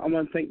 And I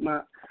want to thank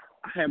I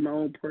have my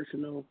own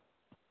personal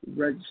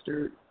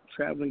registered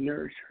traveling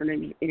nurse. Her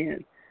name is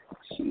Ann.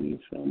 She's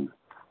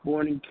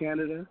born in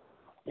Canada,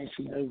 and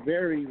she's a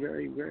very,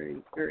 very,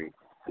 very, very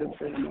good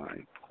friend of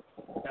mine.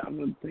 I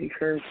want to thank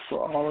her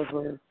for all of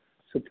her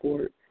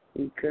support,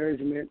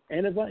 encouragement,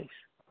 and advice.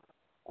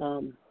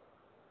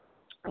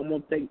 I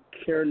want to thank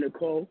Karen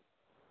Nicole.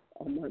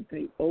 I want to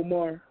thank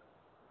Omar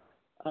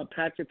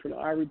Patrick from the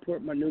R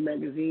Report, my new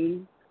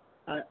magazine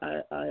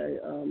I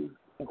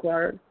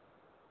acquired.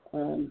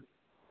 And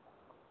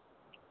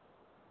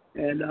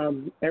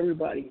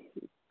everybody.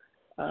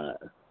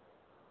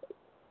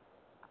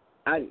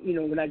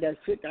 When I got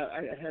sick,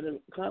 I had a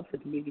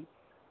conference meeting,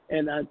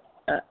 and I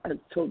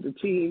told the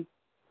team,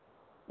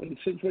 in a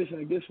situation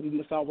like this, we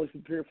must always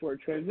prepare for a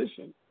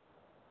transition.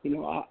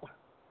 I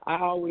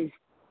always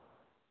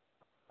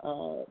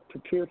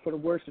prepare for the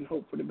worst and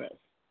hope for the best.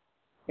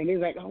 And they're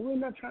like, oh, we're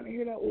not trying to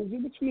hear that. Well,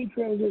 what you mean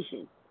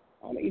transition?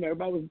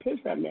 Everybody was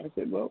pissed at me. I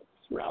said, well,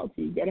 it's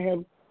reality. You got to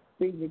have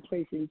things in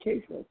place in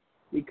case of,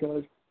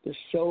 because the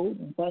show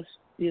must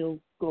still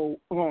go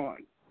on.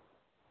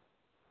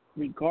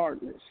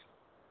 regardless.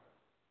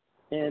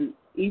 And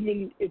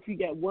even if you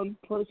got one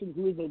person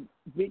who is a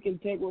big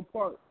integral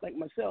part, like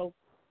myself,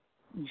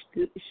 you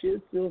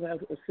should still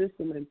have a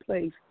system in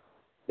place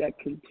that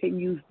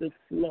continues the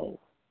flow.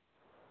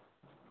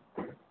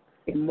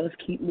 It must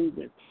keep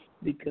moving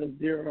because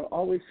there are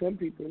always some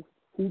people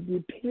who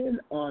depend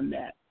on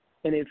that.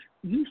 And if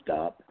you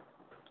stop,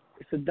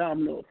 it's a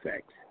domino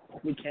effect.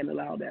 We can't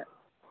allow that.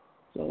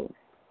 So,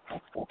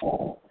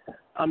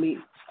 I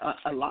mean,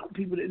 a lot of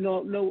people that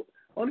know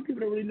only people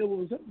that really know what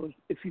was up was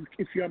if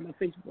you're on my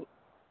Facebook.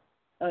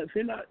 If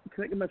you're not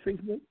connected to my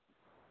Facebook,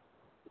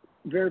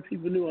 very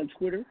people knew on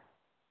Twitter,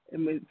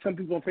 and some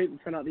people on Facebook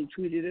found out they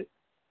tweeted it.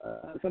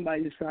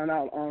 Somebody just found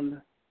out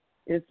on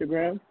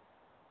Instagram,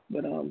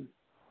 but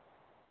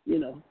you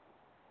know,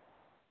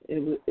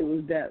 it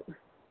was that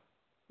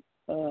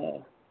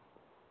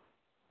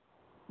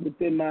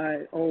within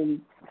my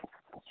own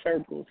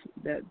circles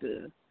that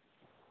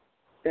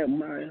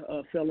my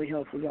failing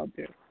health was out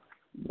there.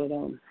 But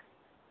I'm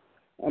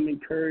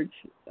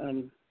encouraged.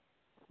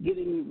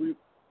 Getting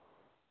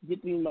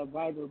my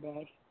Viber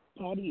back.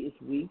 Body is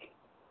weak.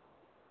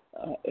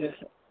 A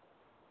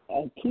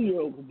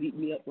 2-year-old will beat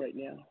me up right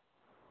now.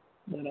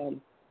 But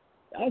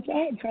I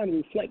had time to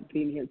reflect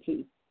being here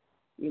too.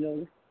 You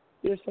know,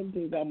 there's some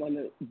things I want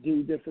to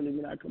do differently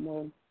when I come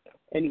home.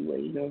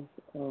 Anyway, you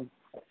know,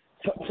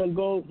 some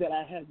goals that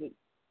I haven't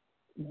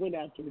went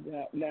after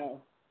that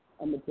now,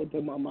 I'm gonna put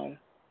them on my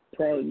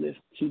priority list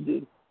to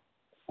do.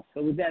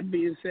 So with that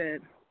being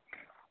said,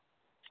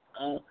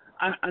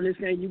 I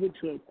understand you went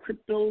to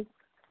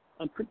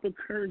a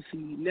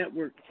cryptocurrency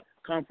network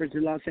conference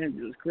in Los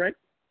Angeles, correct?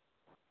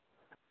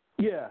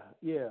 Yeah.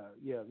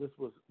 This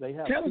was they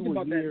have. Tell us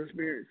about that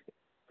experience.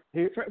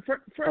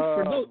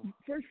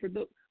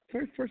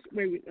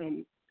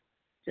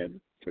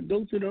 For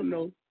those who don't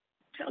know,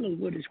 tell them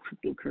what is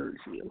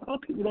cryptocurrency. A lot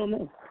of people don't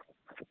know.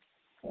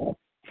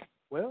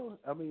 Well,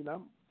 I mean,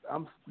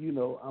 I'm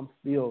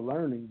still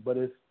learning, but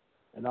it's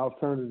an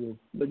alternative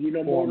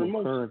form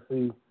of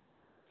currency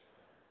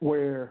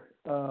where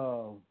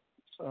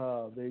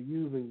they're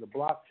using the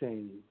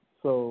blockchain.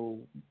 So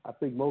I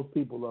think most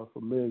people are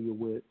familiar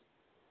with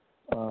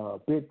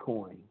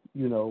Bitcoin,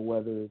 you know,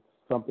 whether it's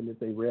something that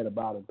they read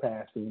about in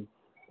passing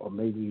or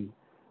maybe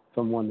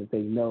someone that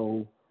they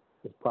know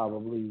is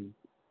probably,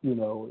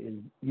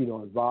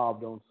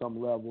 involved on some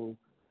level,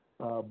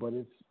 but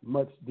it's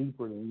much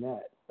deeper than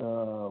that.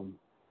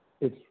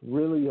 It's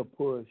really a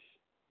push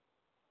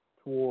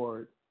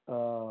toward,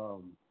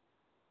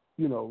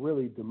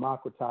 really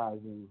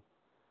democratizing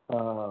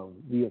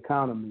the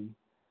economy,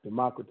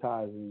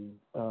 democratizing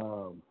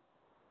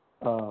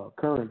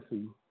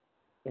currency,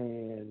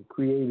 and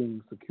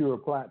creating secure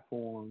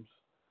platforms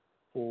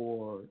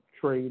for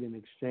trade and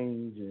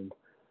exchange. And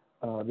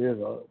there's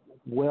a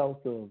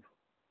wealth of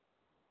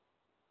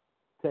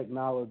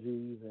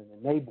technologies and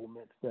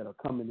enablements that are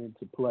coming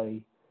into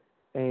play.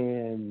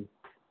 And,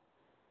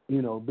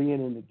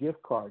 being in the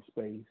gift card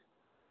space,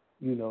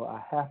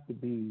 I have to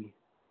be,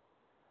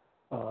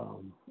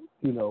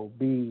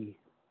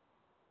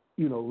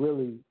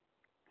 really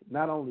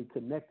not only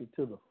connected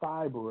to the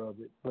fiber of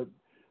it, but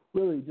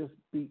really just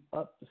be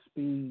up to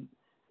speed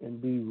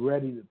and be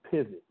ready to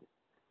pivot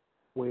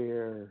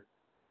where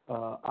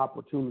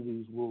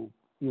opportunities will,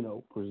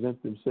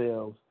 present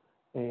themselves.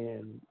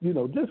 And,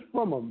 just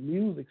from a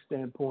music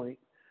standpoint,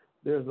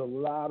 there's a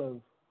lot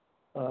of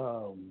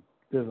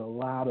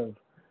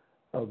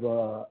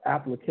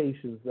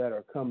applications that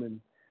are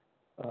coming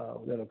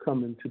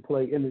to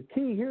play. And the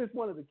key, here's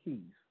one of the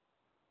keys.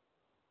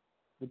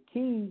 The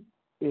key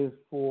is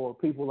for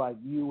people like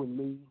you and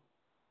me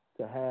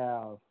to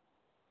have,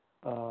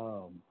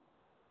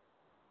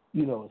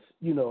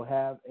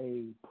 have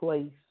a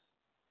place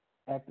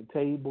at the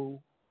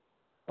table,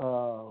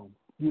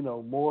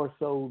 more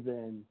so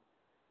than,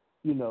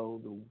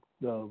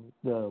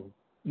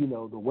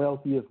 the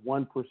wealthiest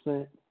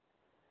 1%,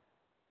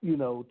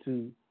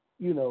 to,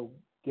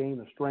 gain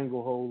a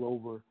stranglehold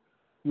over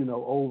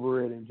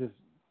it and just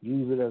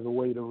use it as a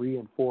way to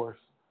reinforce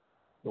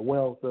the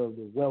wealth of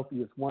the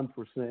wealthiest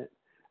 1%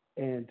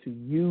 and to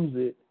use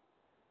it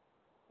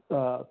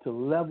to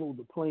level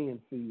the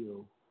playing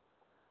field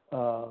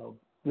of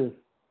this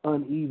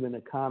uneven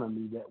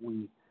economy that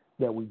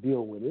we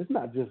deal with. It's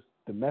not just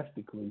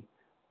domestically,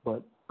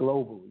 but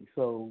globally.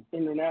 So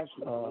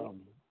internationally.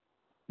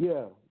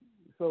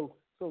 So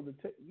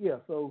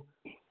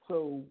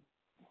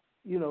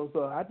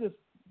I just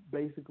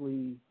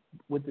basically,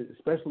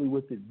 especially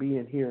with it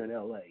being here in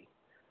LA,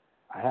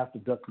 I have to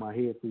duck my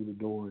head through the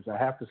doors. I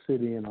have to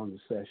sit in on the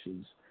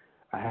sessions.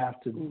 I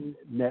have to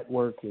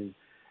network and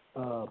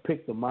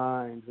pick the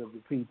minds of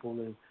the people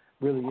and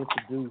really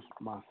introduce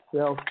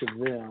myself to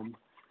them,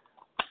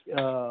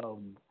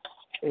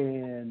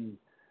 and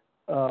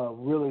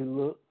really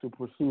look to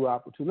pursue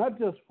opportunities, not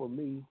just for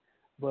me,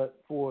 but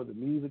for the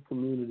music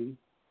community,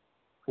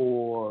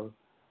 for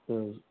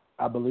the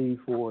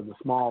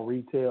small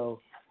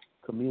retail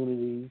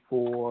community,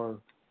 for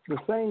the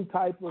same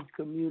type of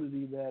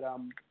community that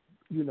I'm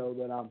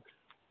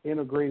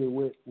integrated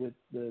with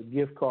the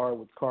gift card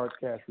with Card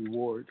Cash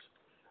Rewards.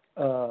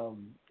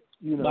 And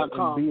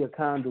be a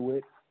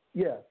conduit.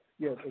 Yes,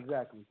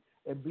 exactly.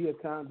 And be a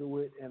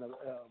conduit and a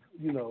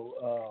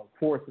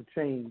force of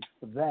change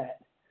for that.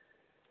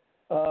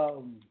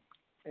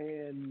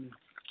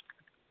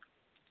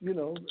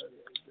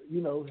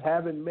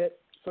 Having met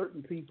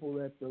certain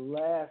people at the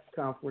last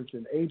conference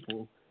in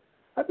April,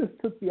 I just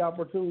took the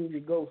opportunity to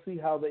go see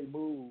how they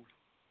move,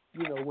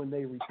 when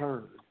they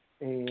return,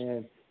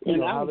 and I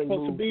how was they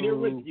supposed move to be there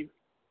with you.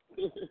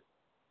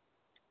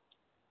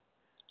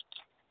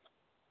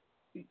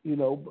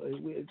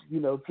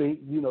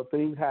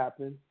 Things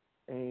happen,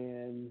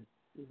 and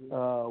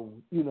we'll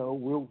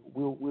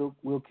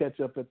catch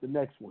up at the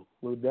next one.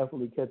 We'll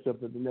definitely catch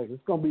up at the next.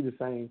 It's gonna be the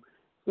same.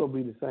 It's gonna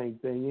be the same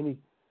thing.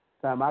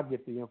 Anytime I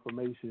get the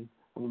information,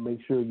 I'm gonna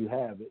make sure you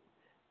have it.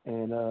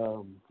 And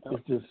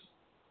it's just,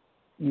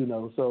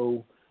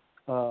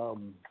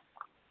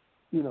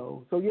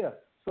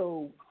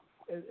 So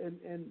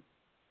and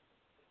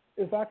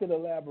if I could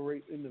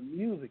elaborate in the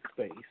music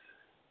space,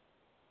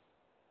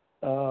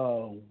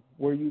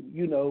 where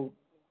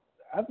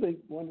I think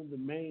one of the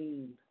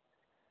main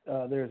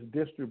there's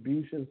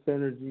distribution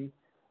synergy,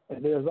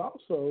 and there's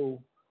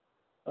also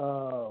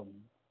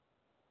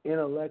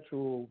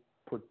intellectual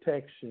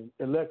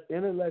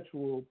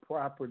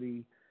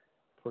property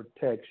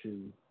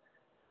protection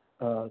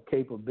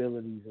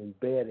capabilities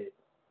embedded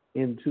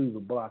into the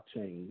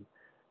blockchain,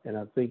 and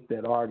I think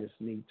that artists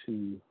need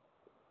to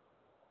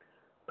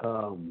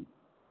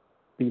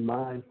be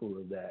mindful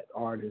of that.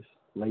 Artists,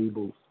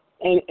 labels,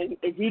 and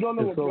if you don't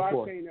know what so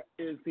blockchain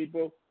is,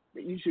 people,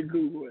 you should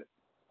Google it.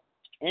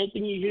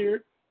 Anything you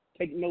hear,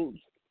 take notes.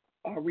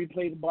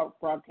 Replay the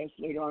broadcast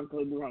later on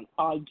because we're on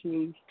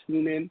iTunes,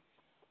 TuneIn.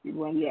 We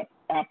run your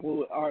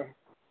Apple or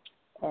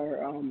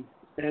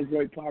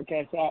Android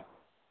podcast app.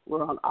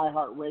 We're on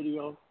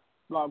iHeartRadio,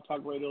 Blog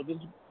Talk Radio.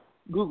 Just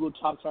Google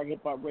Talk Star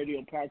Hip Hop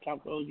Radio,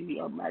 PowerTalkwithOG,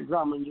 or Mack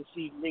Drama, and you'll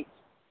see links.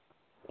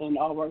 And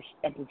all of our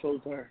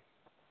episodes are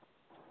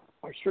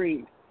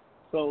streamed.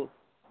 So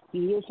if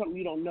you hear something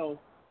you don't know,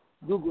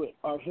 Google it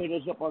or hit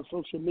us up on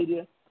social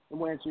media, and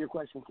we'll answer your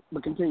question.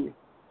 But continue.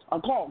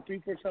 Call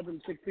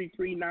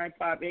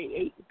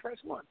 347-633-9588. Press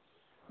 1.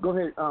 Go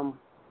ahead,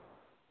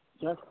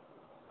 Jeff.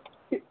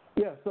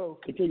 Yeah. So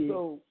continue.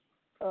 So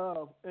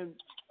and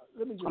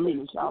let me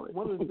just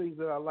one of the things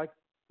that I like.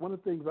 One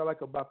of the things I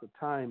like about the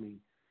timing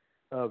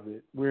of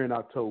it. We're in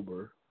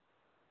October,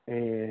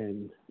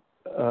 and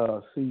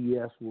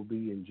CES will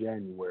be in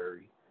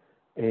January,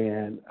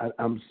 and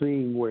I'm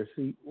seeing where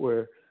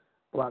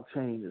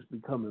blockchain is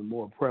becoming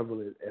more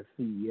prevalent at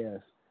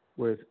CES,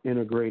 where it's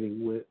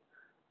integrating with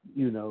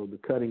the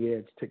cutting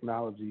edge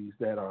technologies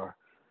that are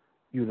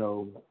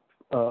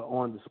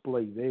on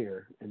display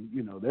there, and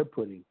they're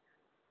putting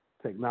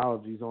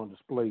technologies on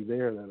display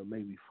there that are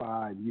maybe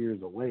 5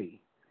 years away.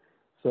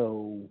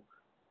 So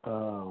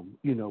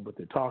but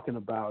they're talking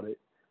about it.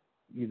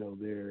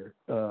 They're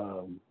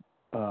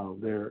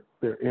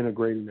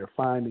integrating. They're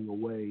finding a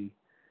way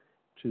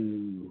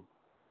to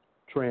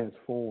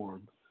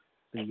transform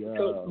the.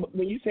 So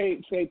when you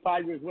say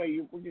 5 years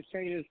away, what you're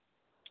saying is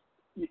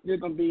there's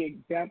going to be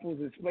examples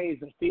and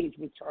displays of things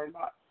which are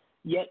not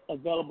yet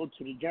available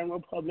to the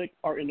general public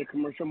or in the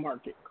commercial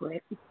market,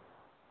 correct?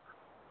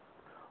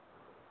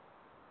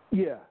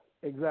 Yeah,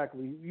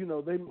 exactly.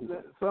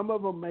 Some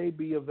of them may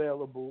be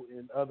available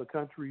in other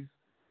countries.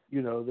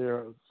 There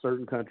are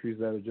certain countries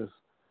that are just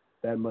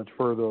that much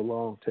further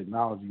along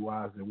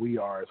technology-wise than we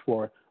are as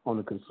far on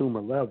the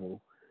consumer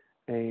level,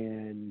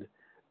 and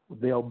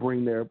they'll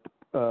bring their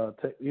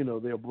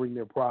they'll bring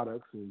their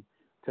products and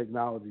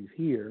technologies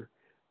here,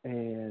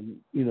 and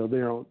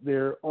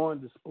they're on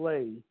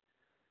display,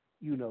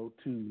 to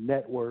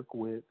network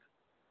with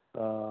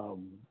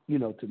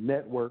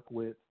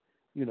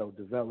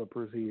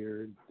developers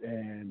here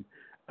and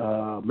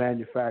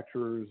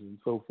manufacturers and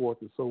so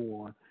forth and so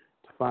on,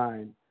 to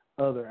find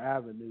other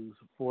avenues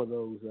for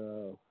those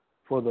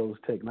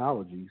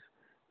technologies.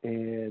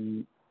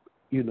 And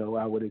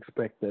I would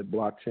expect that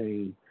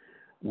blockchain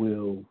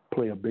will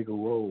play a bigger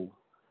role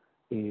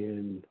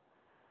in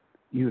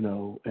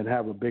and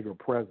have a bigger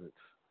presence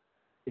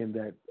in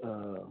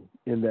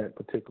that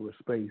particular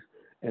space,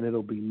 and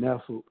it'll be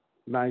nestled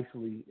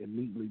nicely and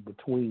neatly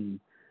between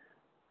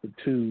the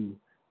two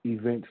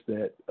events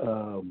that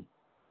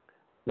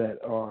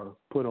are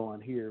put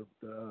on here,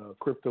 the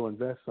Crypto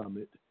Invest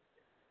Summit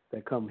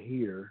that come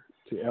here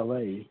to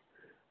LA.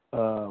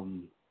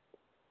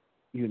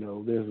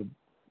 There's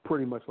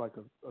pretty much like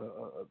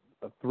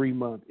a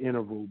 3-month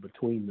interval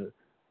between the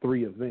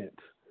 3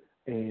 events,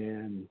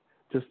 and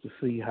just to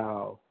see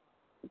how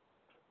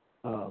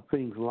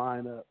things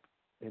line up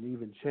and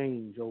even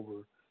change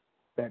over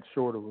that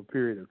short of a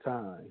period of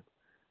time.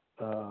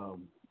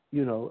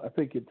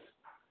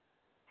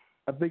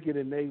 I think it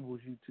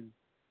enables you to,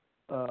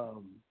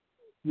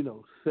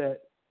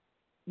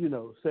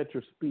 set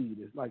your speed.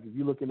 It's like if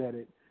you're looking at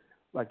it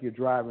like you're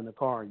driving a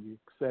car and you're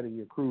setting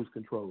your cruise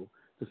control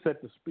to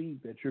set the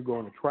speed that you're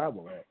going to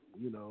travel at.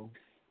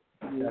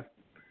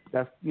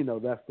 that's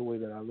the way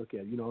that I look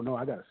at it. No,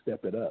 I got to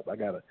step it up. I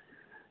got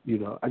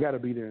to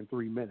be there in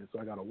 3 minutes, so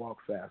I got to walk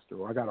faster,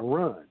 or I got to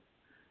run.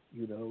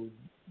 You'll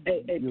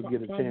get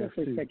a chance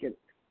for to. A second.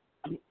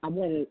 I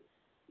want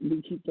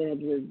to keep that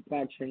with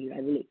blockchain.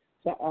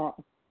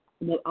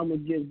 I'm gonna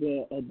give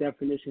the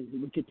definition, the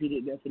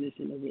Wikipedia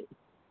definition of it.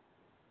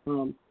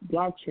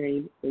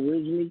 Blockchain,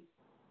 originally,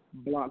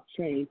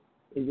 blockchain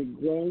is a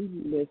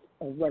growing list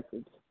of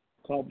records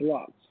called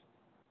blocks.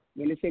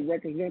 When they say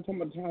records, they're not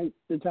talking about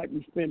the type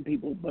we spend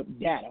people, but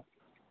data.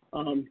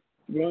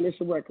 Growing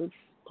list of records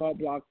called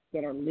blocks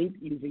that are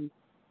linked using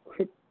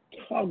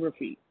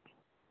cryptography.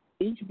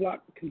 Each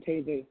block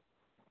contains a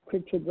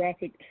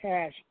cryptographic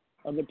hash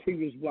of the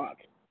previous block,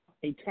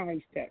 a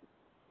timestamp,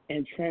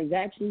 and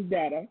transaction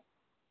data,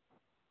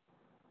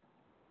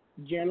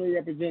 generally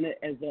represented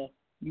as a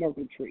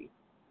Merkle tree.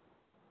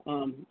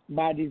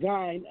 By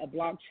design, a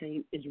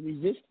blockchain is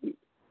resistant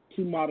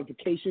to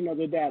modification of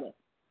the data.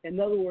 In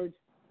other words,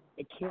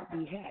 it can't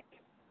be hacked.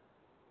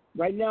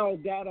 Right now,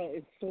 data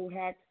is so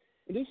hacked,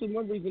 and this is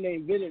one reason they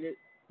invented it,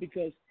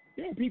 because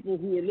there are people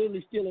who are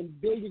literally stealing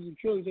billions and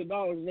trillions of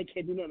dollars, and they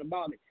can't do nothing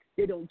about it.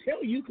 They don't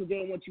tell you because they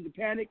don't want you to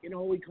panic and the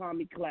whole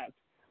economy collapse.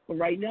 But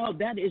right now,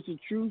 that is the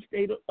true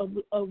state of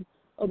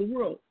the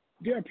world.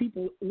 There are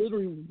people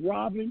literally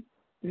robbing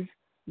this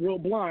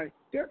world blind.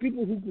 There are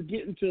people who could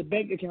get into a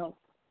bank account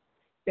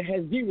that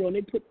has zero, and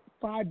they put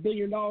 $5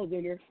 billion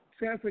in there,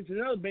 transfer it to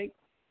another bank,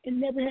 and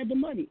never had the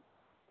money.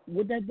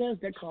 What that does,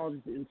 that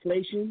causes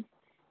inflation,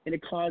 and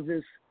it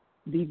causes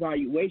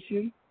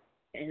devaluation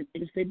and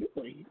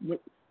instability.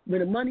 When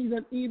the money's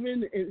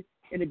uneven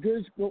and the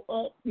goods go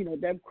up,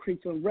 that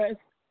creates unrest.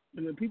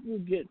 And when people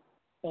get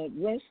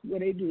unrest, what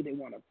they do, they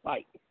want to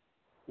fight.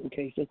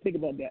 Okay, so think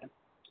about that.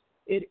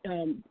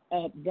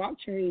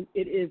 Blockchain,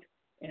 it is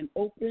an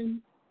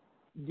open,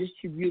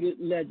 distributed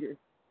ledger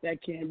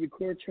that can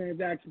record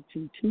transactions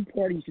to two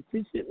parties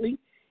efficiently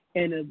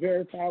in a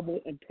verifiable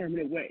and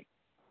permanent way.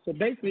 So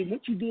basically,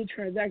 once you do a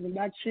transaction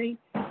blockchain,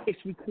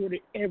 it's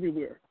recorded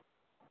everywhere,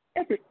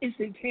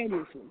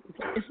 instantaneously.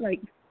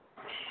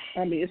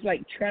 It's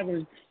like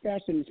traveling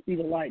faster than the speed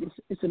of light.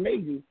 It's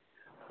amazing.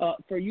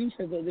 For use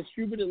as a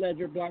distributed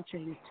ledger,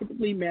 blockchain is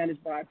typically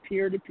managed by a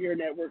peer-to-peer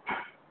network,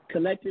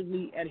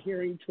 collectively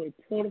adhering to a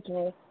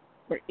protocol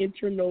for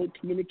internode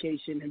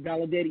communication and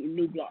validating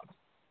new blocks.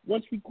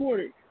 Once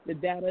recorded, the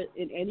data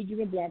in any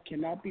given block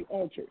cannot be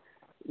altered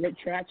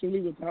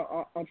retroactively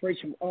without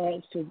alteration of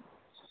all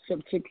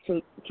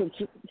subsequent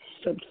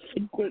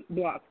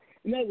blocks.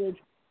 In other words,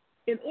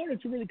 in order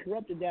to really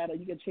corrupt the data,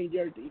 you can change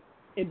everything.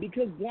 And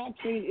because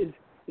blockchain is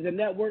a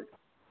network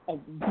of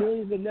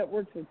billions of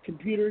networks of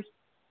computers,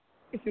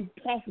 it's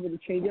impossible to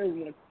change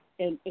everyone.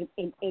 And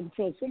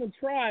so if someone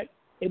tried,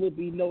 it would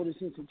be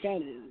noticed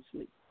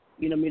instantaneously.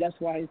 That's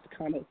why it's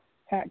kind of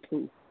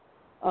hack-proof.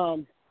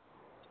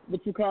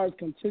 Which requires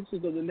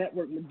consensus of the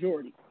network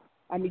majority.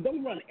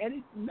 Don't run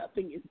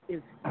nothing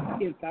is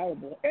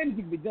infallible.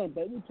 Anything can be done,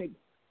 but it would take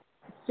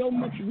so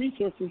much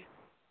resources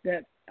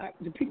that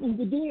the people who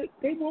could do it,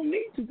 they won't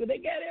need to because they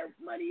got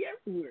money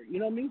everywhere. You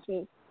know what I mean?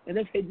 So, and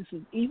they say this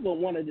is evil,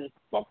 wanted to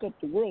fuck up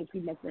the world. See,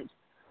 my friends,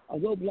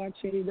 although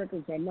blockchain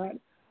records are not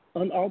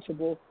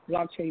unalterable,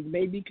 blockchains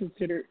may be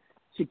considered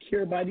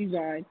secure by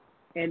design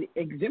and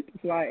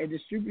exemplify a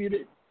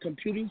distributed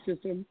computing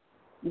system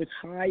with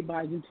high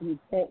Byzantine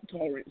fault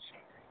tolerance.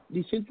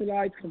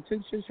 Decentralized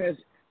consensus has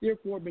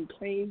therefore been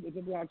claimed as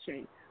a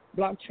blockchain.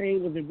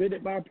 Blockchain was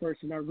invented by a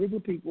person or a group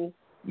of people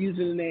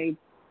using the name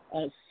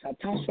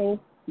Satoshi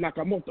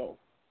Nakamoto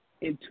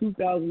in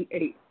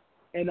 2008.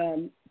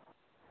 And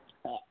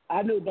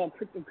I knew about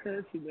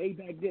cryptocurrency way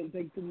back then,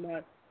 thanks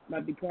to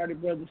my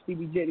departed brother,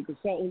 Stevie J, the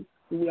consultant,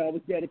 who we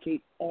always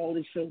dedicate all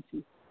the show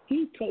to.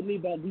 He told me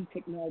about these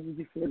technologies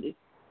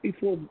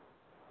before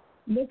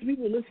most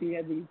people listening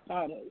had been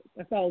thought of it.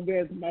 That's how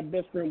advanced my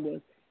best friend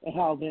was and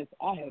how advanced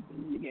I have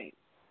been in the game.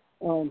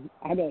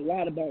 I know a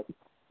lot about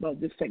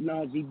this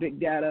technology, big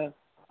data,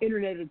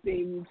 Internet of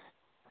Things,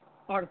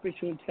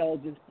 artificial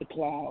intelligence, the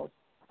cloud.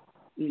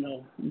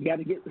 You got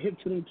to get hip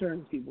to them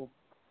terms, people.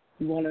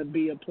 You want to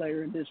be a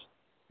player in this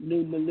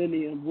new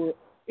millennium world,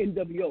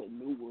 NWO,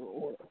 New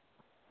World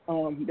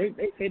Order.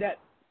 They say that.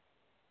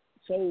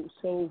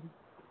 So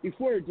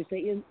before, to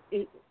say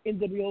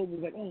NWO was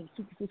like, oh,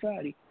 super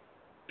society.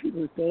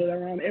 People throw it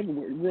around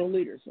everywhere, world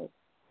leaders. So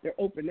they're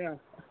open now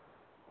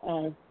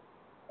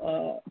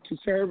to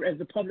serve as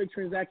the public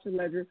transaction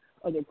ledger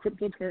of the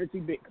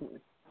cryptocurrency Bitcoin.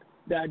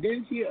 The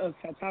identity of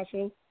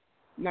Satoshi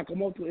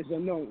Nakamoto is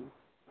unknown.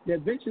 The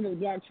invention of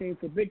the blockchain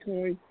for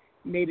Bitcoin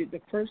made it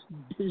the first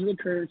digital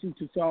currency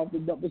to solve the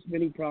double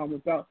spending problem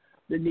without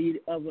the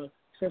need of a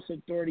trusted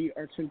authority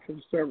or central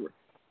server.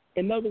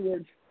 In other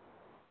words,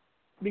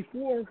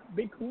 before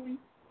Bitcoin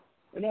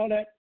and all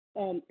that,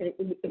 and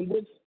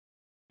with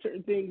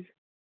certain things,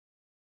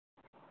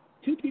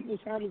 two people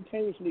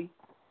simultaneously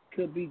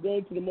could be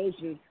going through the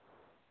motions,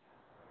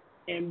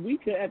 and we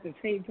could at the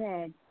same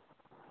time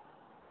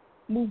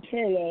move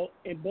parallel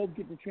and both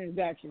get the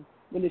transaction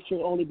when it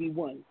should only be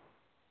one.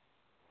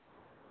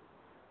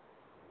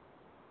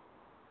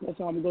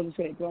 That's all I'm going to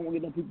say. Because I don't want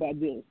to get no people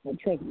ideas. But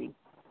trust me.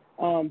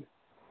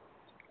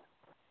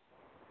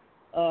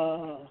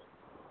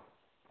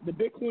 The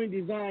Bitcoin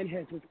design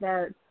has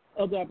inspired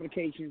other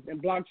applications, and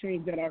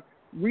blockchains that are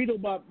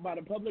readable by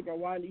the public are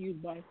widely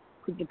used by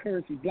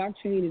cryptocurrency.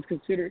 Blockchain is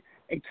considered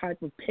a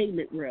type of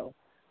payment rail.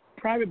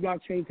 Private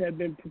blockchains have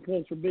been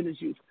proposed for business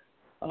use.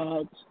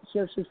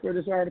 Sources for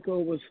this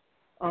article was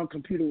on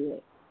Computer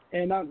World.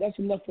 And that's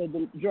enough of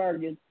the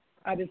jargon.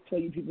 I just tell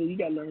you people, you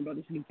got to learn about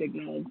this new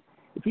technology.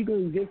 If you're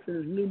going to exist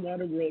in this new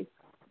modern world,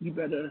 you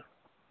better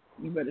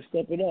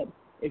step it up.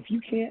 If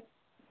you can't,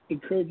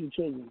 encourage your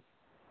children.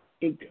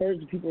 Encourage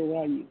the people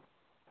around you.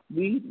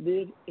 We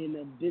live in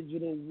a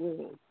digital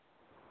world.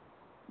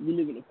 We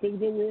live in a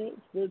physical world,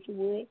 spiritual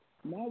world.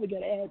 Now we got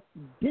to add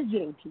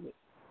digital to it.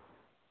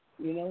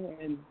 You know,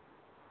 and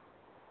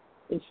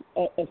it's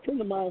a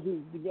friend of mine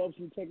who developed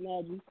some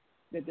technology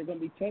that they're going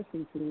to be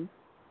testing soon.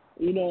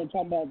 You know, I'm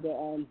talking about the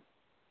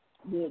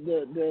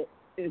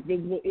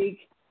invisible ink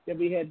that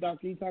we had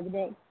Dr. E talk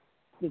about,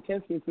 the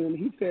testing soon.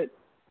 He said,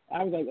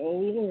 I was like, oh,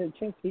 Lord,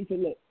 testing. He said,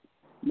 look,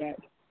 Matt,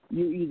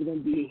 you're either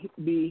going to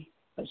be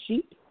a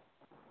sheep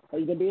or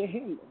you're going to be a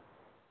handler.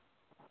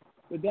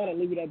 With that, I'll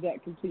leave it at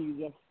that. Continue,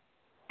 Jeff.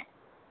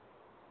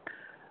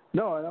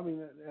 No, I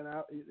mean,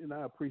 and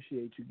I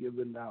appreciate you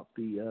giving out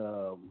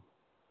the,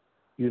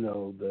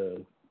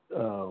 the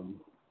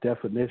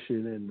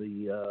definition and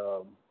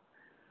the,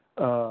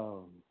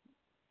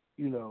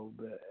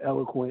 the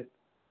eloquent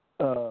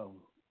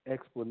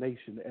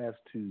explanation as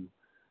to,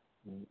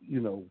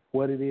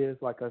 what it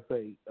is. Like I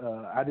say,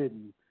 I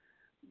didn't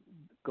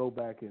go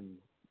back and,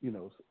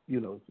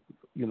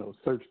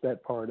 search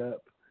that part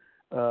up.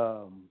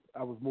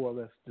 I was more or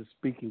less just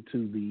speaking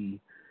to the,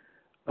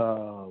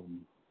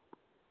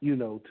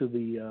 to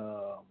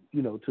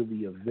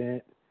the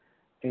event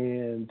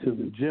and to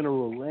the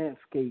general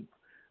landscape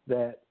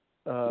that,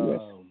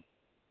 that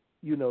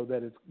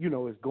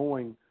is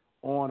going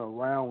on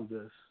around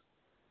us,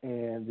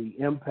 and the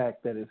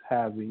impact that it's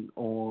having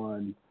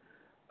on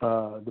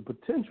the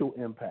potential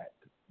impact.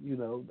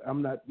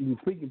 I'm not even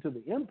speaking to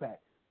the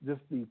impact,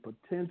 just the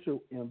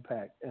potential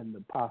impact and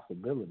the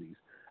possibilities.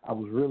 I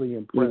was really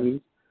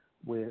impressed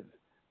with,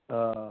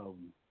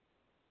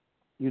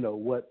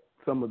 what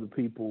some of the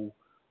people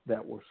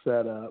that were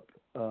set up,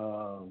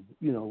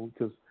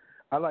 because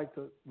I like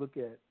to look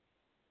at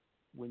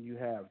when you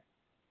have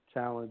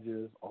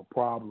challenges or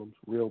problems,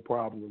 real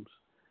problems,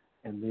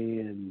 and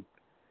then,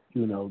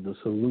 the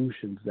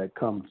solutions that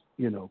come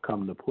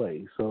to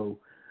play. So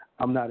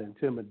I'm not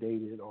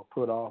intimidated or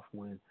put off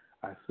when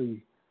I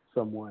see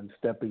someone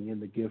stepping in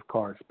the gift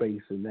card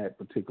space in that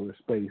particular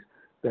space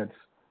that's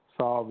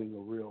solving a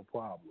real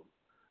problem.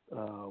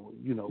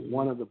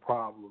 One of the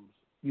problems,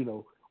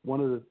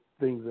 one of the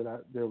things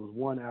there was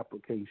one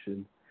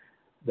application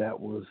that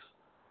was,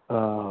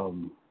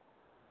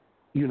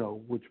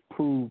 which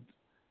proved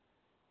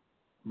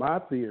my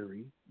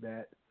theory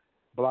that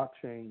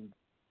blockchain,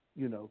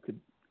 could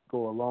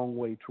go a long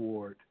way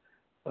toward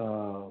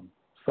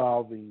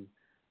solving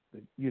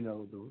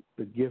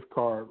the gift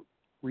card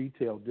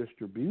retail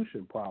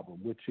distribution problem,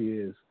 which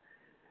is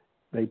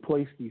they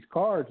place these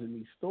cards in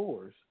these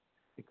stores,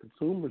 and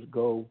consumers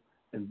go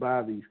and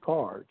buy these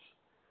cards,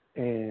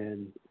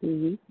 and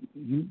you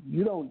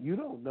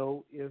don't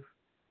know if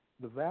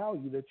the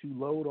value that you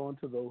load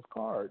onto those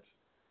cards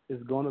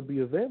is going to be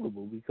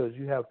available, because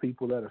you have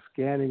people that are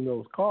scanning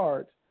those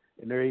cards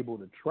and they're able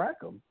to track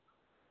them,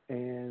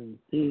 and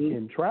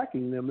in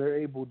tracking them, they're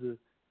able to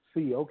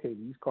see, okay,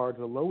 these cards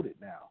are loaded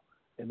now,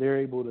 and they're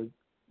able to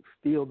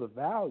steal the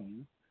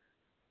value,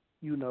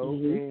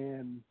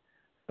 and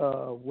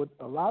what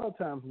a lot of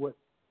times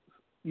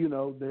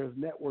there's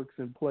networks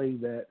in play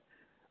that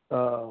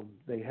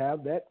they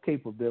have that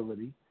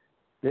capability.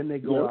 Then they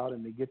go out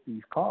and they get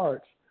these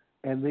cards,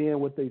 and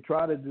then what they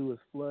try to do is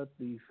flood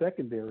the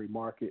secondary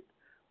market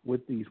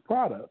with these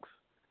products,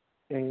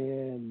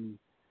 and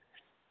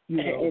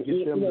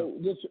get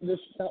them. Just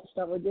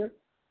stop right there.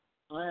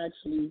 I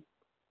actually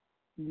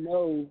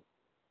know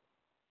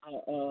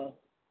a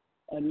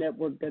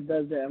network that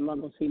does that. I'm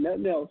not gonna say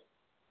nothing else,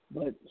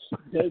 but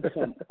they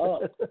come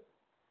up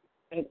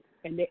and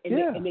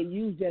they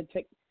use that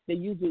tech. They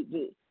use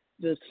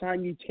the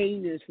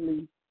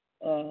simultaneously.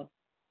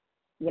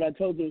 What I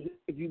told you,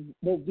 if you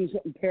both do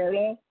something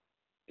parallel,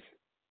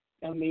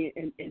 I mean,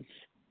 and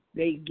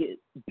they get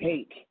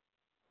bank.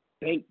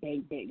 A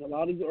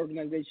lot of these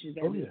organizations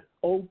are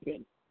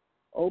open.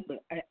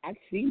 I've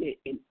seen it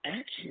in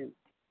action.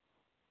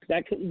 Cause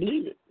I couldn't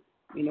believe it.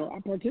 I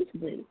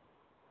participated.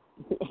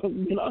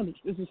 I'm being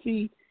honest, just to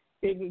see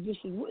if this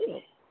was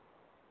real.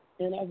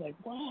 And I was like,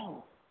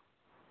 wow.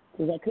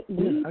 Because I couldn't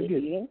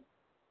believe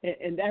it,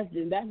 And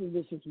that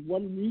was just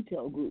one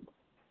retail group.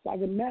 So I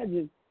can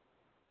imagine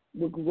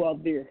what could go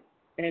out there.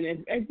 And if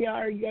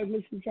FBI, you guys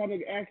listen, trying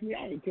to ask me,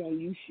 I ain't telling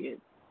you shit.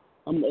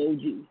 I'm the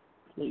OG,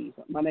 please.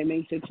 My name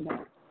ain't 69.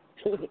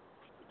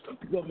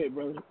 Go ahead,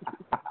 brother.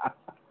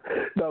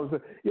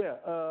 No, yeah.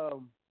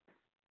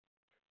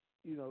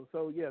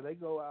 So they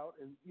go out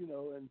and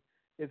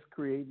it's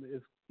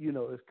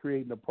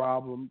creating a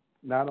problem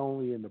not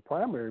only in the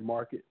primary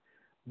market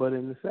but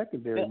in the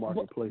secondary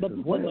marketplace as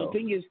well. But the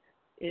thing is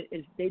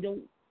they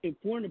don't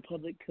inform the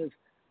public because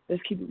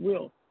let's keep it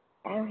real.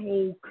 Our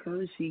whole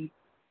currency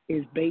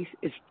is based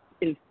is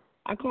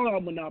I call it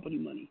our monopoly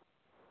money.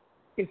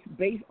 It's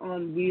based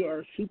on we are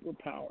a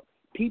superpower.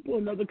 People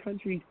in other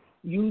countries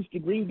use the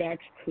greenbacks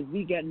because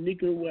we got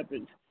nuclear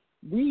weapons.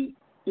 We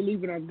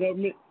believe in our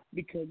government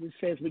because it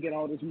says we get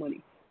all this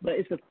money. But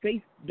it's a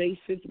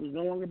faith-based system. It's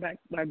no longer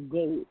backed by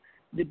gold.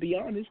 To be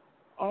honest,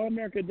 all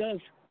America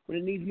does when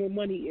it needs more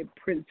money, it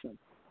prints them.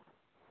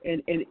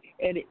 And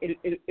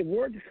if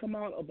word to come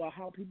out about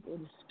how people are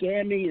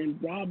scamming and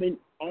robbing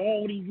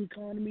all these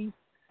economies,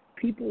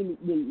 people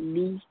will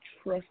lose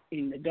trust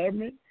in the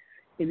government,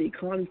 in the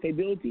economic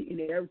stability, and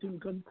everything will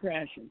come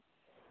crashing.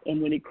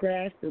 And when it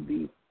crashes, there'll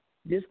be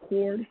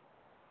discord,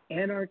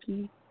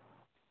 anarchy,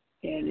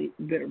 and it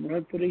better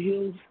run for the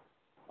hills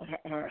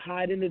or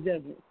hide in the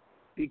desert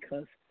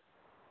because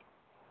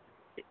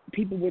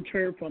people will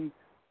turn from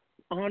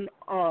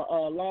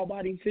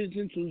law-abiding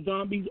citizens to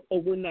zombies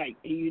overnight,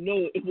 and you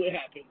know it will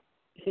happen.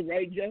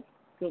 Right, Jeff?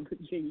 So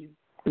continue.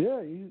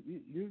 Yeah, you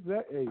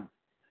exactly.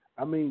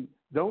 I mean,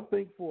 don't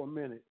think for a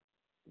minute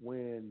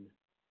when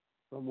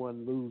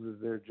someone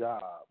loses their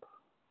job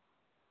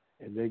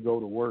and they go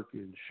to work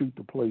and shoot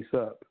the place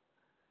up,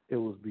 it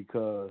was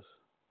because,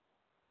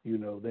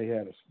 they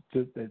had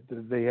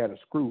a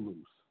screw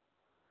loose.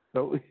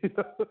 So,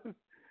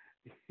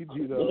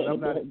 I'm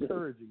not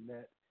encouraging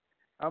that.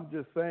 I'm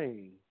just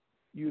saying,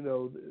 a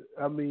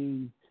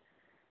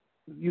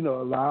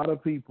lot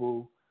of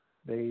people,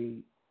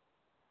 they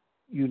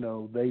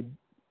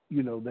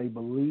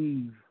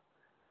believe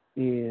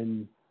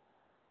in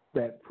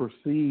that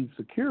perceived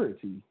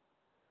security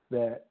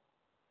that,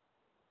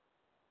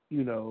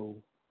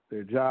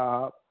 their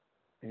job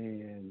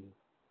and,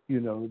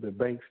 their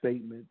bank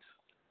statements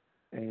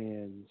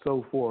and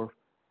so forth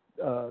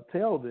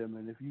tell them.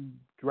 And if you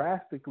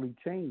drastically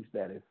change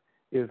that,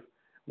 if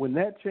when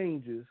that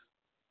changes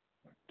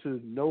to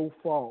no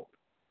fault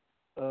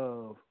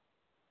of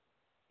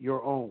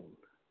your own,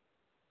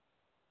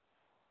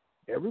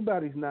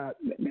 everybody's not.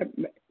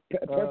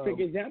 A perfect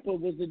example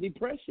was the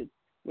Depression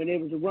when there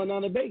was a run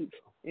on the banks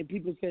and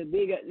people said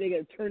they got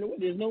to turn away.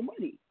 There's no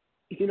money.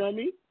 You know what I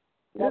mean?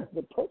 That's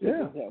the perfect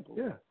example.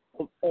 Yeah.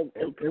 Of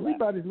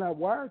everybody's not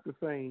wired the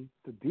same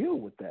to deal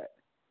with that.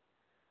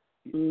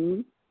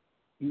 Mm-hmm.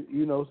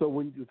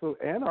 So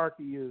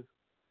anarchy is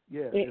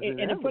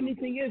And the funny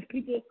thing is,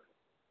 people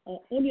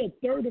only a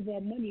third of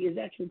our money is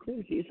actual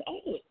currency. It's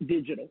all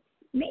digital.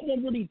 No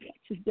one really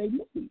touches their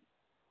money.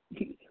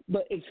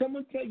 But if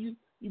someone tells you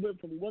went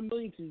from 1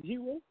 million to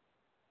 0,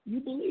 you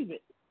believe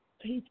it.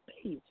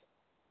 Pays.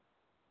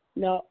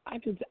 Now I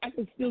can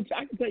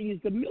tell you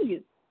it's 1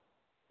 million,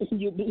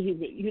 and you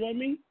believe it. You know what I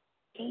mean?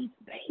 Pays.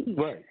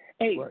 Right.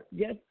 Hey, right.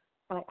 Jeff,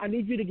 I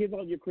need you to give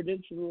out your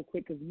credentials real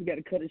quick because we got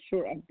to cut it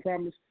short. I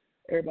promise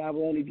everybody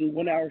will only do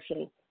 1 hour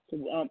show.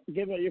 So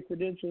give out your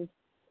credentials,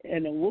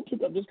 and then we'll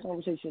pick up this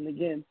conversation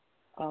again.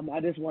 I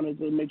just wanted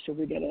to make sure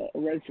we get a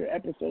registered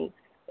episode,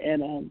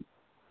 and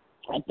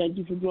I thank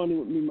you for joining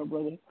with me, my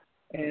brother.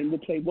 And we'll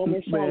play one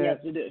more song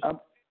after this.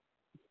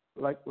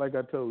 Like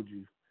I told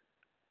you,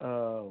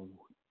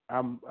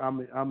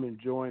 I'm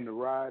enjoying the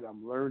ride.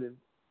 I'm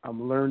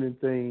learning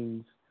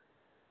things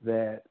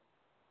that,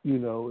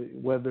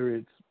 whether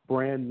it's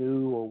brand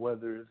new or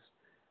whether it's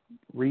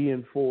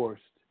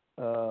reinforced,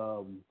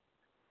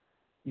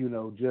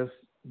 just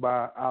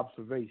by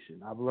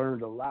observation. I've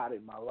learned a lot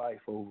in my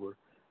life over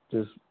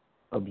just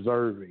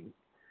observing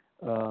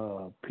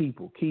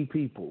key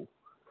people,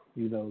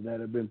 that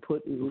have been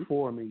put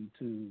before me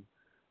to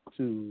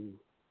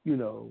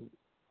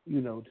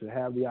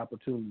have the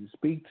opportunity to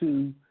speak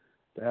to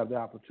have the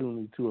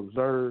opportunity to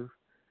observe,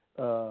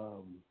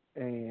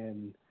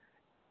 and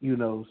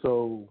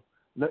so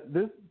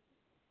this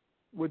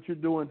what you're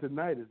doing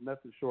tonight is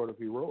nothing short of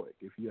heroic,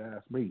 if you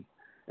ask me.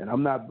 And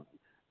I'm not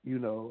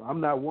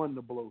one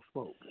to blow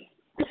smoke,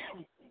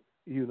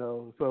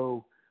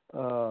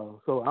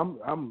 So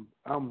I'm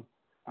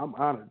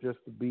honored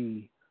just to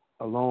be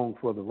along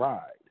for the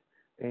ride,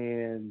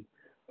 and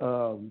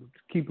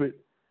keep it,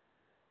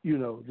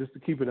 just to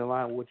keep it in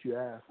line with what you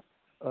asked.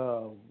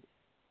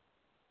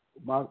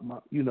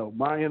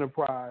 My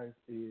enterprise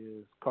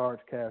is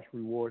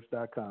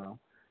cardscashrewards.com.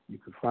 You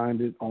can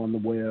find it on the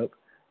web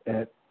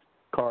at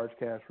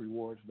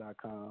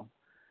cardscashrewards.com.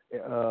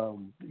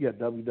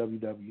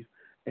 www.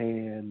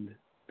 And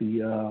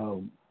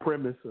the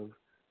premise of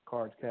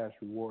Cards Cash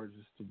Rewards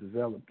is to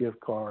develop gift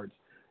cards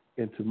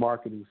into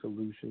marketing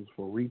solutions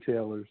for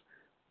retailers,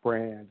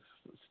 brands,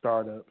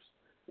 startups,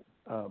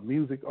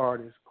 music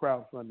artists,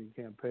 crowdfunding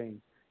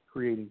campaigns,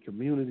 creating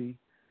community,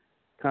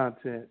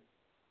 content,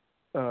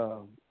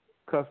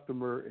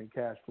 customer, and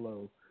cash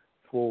flow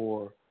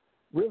for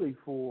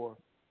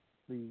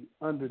the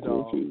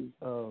underdog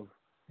of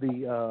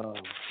the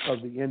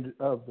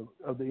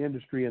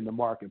industry and the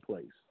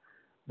marketplace.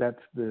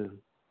 That's the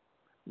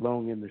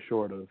long and the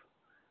short of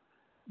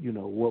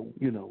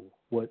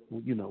what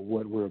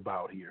we're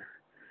about here.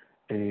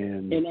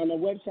 And on the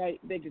website,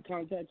 they can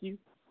contact you?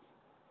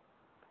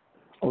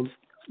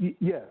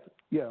 Yes.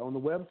 On the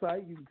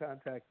website, you can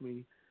contact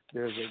me.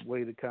 There's a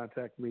way to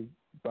contact me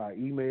by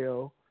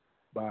email,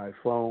 by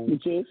phone.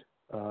 Which is?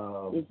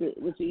 What's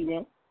the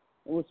email?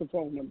 And what's the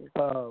phone number?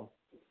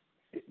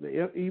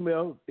 The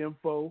email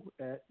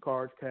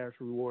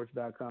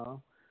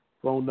info@cardscashrewards.com.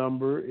 Phone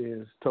number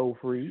is toll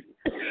free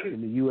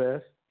in the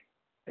U.S.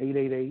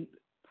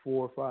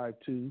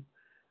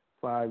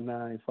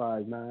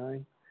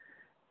 888-452-5959.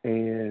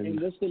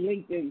 And what's the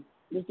LinkedIn?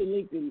 What's the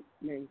LinkedIn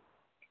name?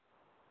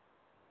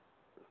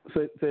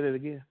 Say that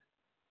again.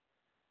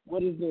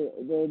 What is the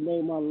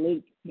name on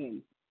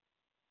LinkedIn?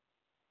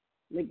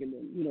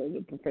 LinkedIn,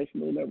 the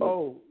professional level.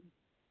 Oh,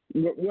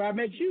 where I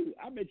met you.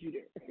 I met you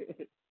there.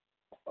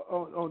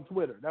 on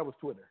Twitter. That was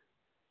Twitter.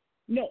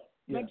 No,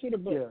 not Twitter,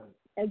 but you're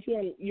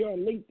on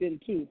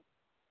LinkedIn too.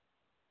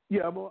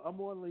 Yeah, I'm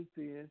on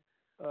LinkedIn.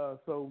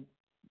 So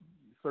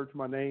search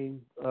my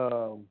name,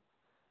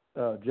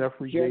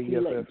 Jeffrey Jeffery.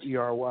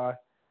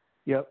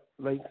 Yep,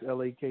 Lakes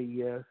Lakes.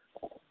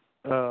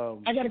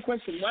 I got a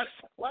question.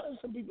 Why do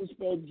some people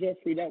spell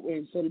Jeffrey that way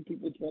and some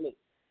people spell it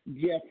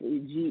Jeffrey,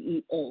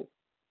 Geo?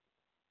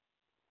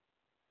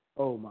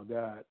 Oh my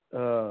God,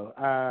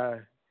 I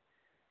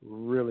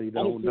really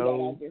don't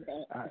know.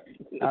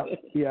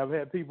 I've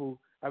had people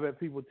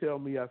tell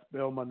me I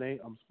spell my name.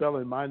 I'm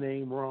spelling my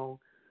name wrong.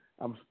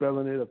 I'm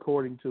spelling it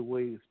according to the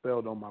way it's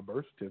spelled on my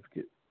birth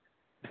certificate.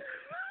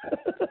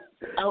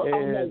 I was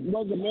like,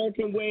 one's the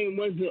American way and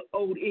one's the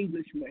old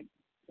English way.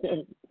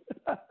 I'm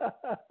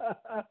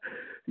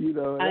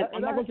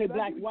not gonna say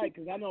black white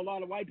because I know a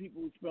lot of white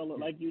people who spell it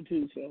like you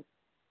too. So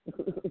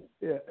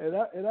yeah,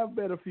 and I've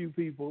met a few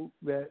people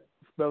that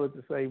spell it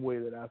the same way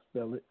that I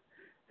spell it,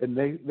 and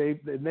they say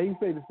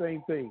the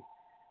same thing.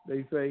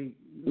 They say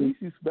at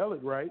least you spell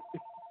it right.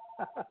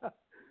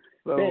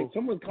 So man,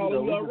 someone's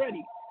calling you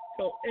already.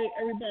 So hey,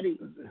 everybody,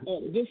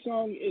 this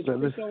song is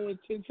Chris Owens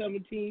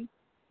 1017.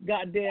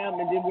 Goddamn,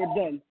 and then we're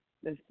done.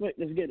 Let's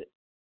get it.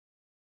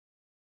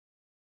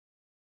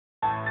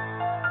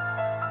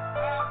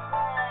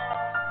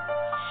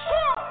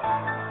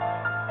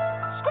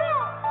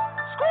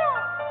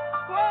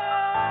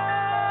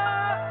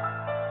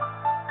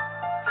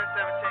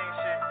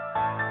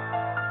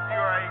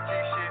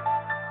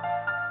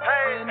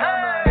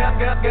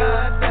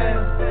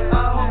 Goddamn,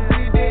 I hope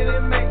he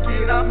didn't make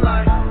it. I'm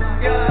like,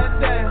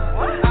 goddamn,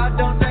 I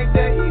don't think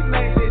that he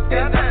made it.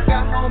 Then I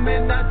got home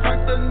and I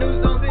turned the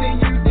news on, and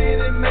you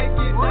didn't make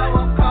it. Now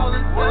I'm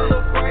calling,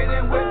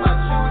 celebrating with my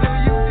shooter.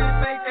 You didn't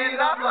make it.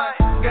 I'm like,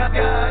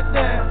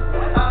 goddamn,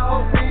 I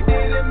hope he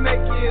didn't make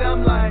it.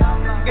 I'm like,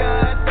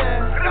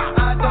 goddamn,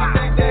 I don't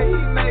think that he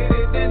made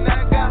it. Then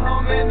I got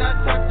home and I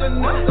turned the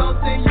news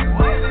on, and you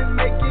didn't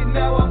make it.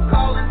 Now I'm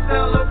calling,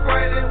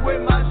 celebrating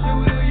with my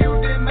shooter.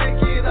 You didn't make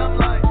it. I'm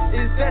like,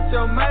 is that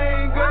your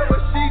main girl? Or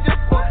she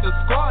just fucked the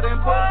squad and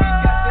but we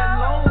got that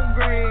long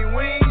green.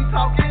 We ain't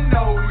talking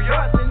no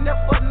yards. And if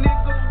a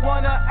nigga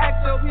wanna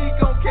act up, he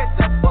gon' catch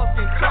that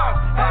fucking car.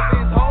 Have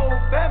his whole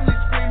family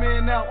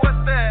screaming out,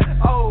 what's that?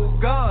 Oh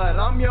God,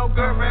 I'm your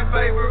girlfriend's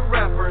favorite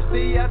rapper.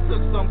 See, I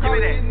took some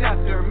coaching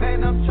after.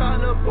 Man, I'm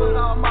tryna put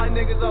all my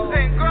niggas on.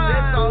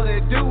 That's all they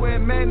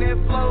doing, man, that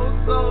flow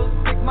so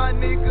sick. My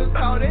niggas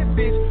call that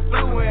bitch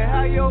fluent.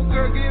 How your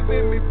girl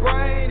giving me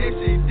brain if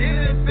she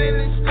didn't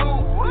finish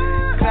school?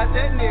 Clap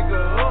that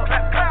nigga up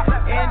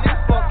in this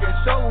fucking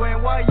show. And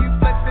while you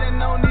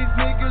flexing on these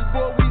niggas,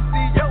 boy, we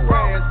see your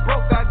ass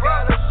broke. I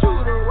got a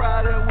shooter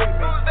riding with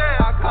me.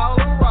 I call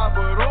him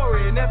Robert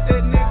Ory. And if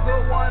that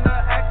nigga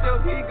wanna act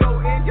up, he go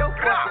in your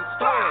fucking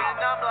story.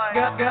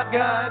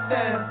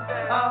 Goddamn,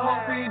 I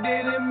hope he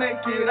didn't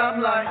make it.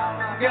 I'm like,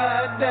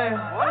 goddamn,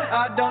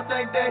 I don't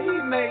think that he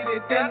made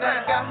it. Then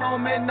I got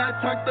home and I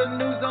turned the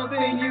news on,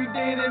 and you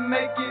didn't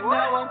make it.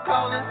 Now I'm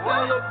calling,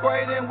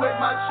 celebrating with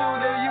my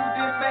shooter. You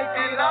didn't make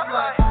it. I'm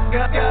like,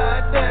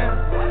 goddamn,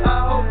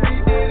 I hope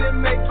he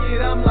didn't make it.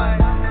 I'm like,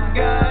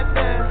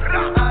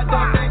 goddamn, I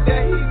don't think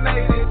that he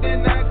made it.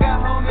 Then I got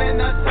home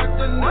and I turned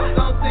the news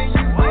on, and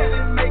you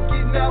didn't make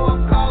it. Now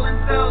I'm calling,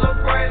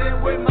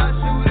 celebrating with my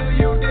shooter.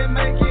 You didn't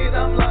make it.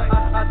 I'm like,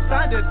 I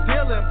signed a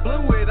deal and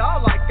blew it all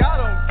like I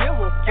don't give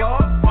a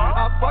fuck.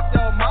 I fucked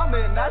your mama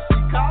and now she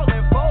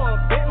calling for a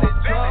Bentley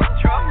truck.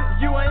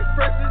 You ain't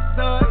fresh as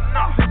done.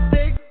 The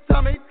big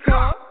tummy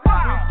tuck. We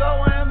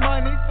throwing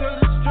money to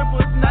the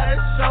strippers, now they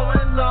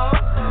showing love.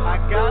 I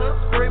got a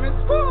screaming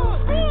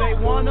squad. They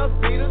wanna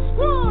be the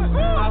squad.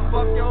 I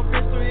fucked your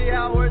bitch 3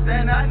 hours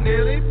and I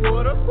nearly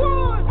put a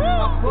quad.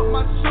 I put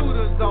my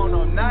shooters on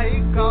him, now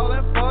he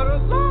calling for the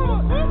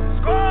Lord.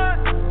 Squad,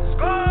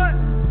 squad,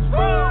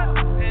 squad.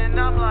 And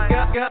I'm like,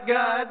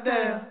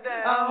 goddamn,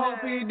 I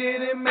hope he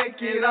didn't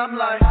make it. I'm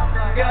like,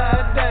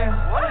 goddamn,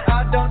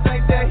 I don't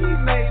think that he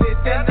made it.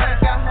 Then I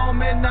got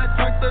home and I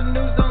turned the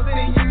news on,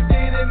 and you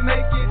didn't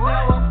make it.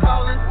 Now I'm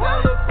calling,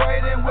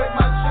 celebrating with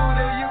my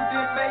shooter. You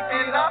didn't make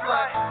it. I'm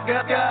like,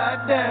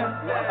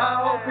 goddamn,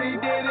 I hope he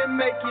didn't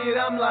make it.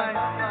 I'm like,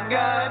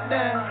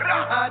 goddamn,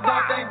 I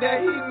don't think that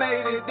he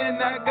made it.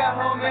 Then I got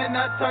home and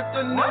I turned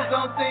the news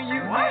on, saying you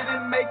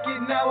didn't make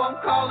it. Now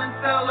I'm calling,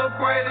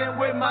 celebrating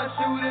with my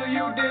shooter.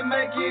 You didn't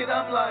make it.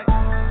 I'm like,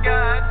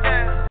 God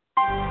damn.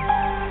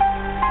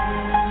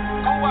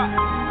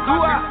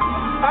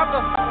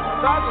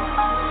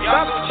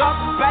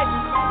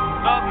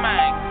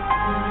 Mack.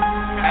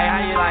 Hey, how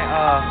you like,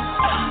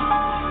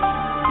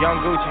 Young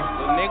Gucci?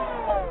 Little nigga.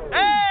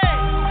 Hey!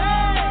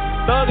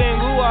 Thug and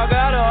Goo, I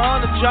got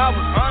 100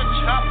 choppers.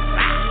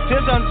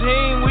 Since I'm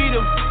team, we the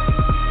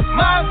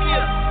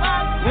mafia.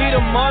 We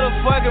the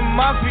motherfucking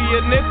mafia,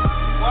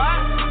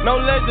 nigga.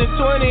 No less than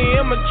 20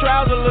 in my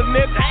trousers, little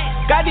nigga.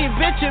 Got these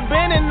bitches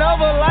bending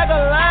over like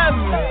a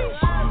lineman.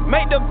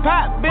 Make the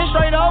pop bitch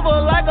straight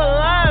over like a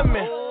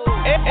lineman.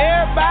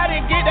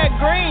 Everybody get that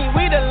green,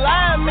 we the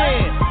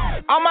linemen.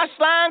 On my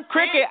slime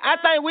cricket, I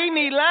think we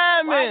need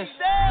linemen.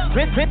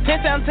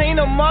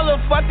 1017, the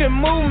motherfucking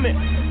movement.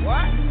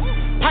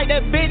 Pipe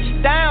that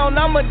bitch down,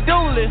 I'm a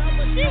duelist.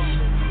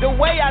 The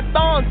way I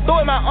throw him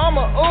through it, my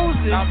armor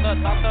oozes.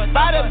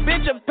 Buy the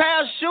bitch a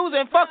pair of shoes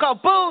and fuck her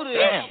booty.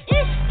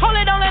 Hold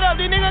it, don't let up,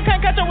 these niggas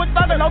can't catch up with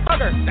thugger, no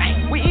thugger.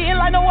 We eating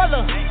like no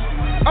other.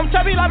 I'm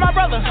chubby like my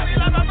brother.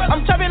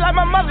 I'm chubby like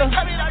my mother.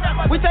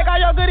 We take all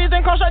your goodies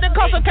and come straight to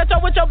Costa. Catch up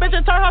with your bitch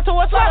and turn her to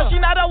a slut.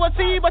 She not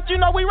overseas, but you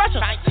know we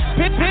Russian.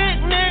 Picnic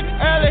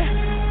early,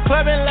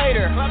 clubbing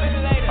later.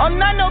 I'm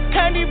not no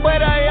candy, but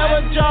I am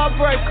a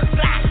jawbreaker.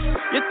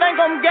 You think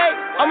I'm gay?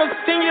 I'ma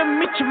send you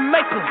meet your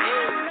maker.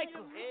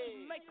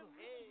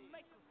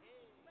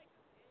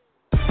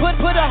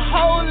 Put a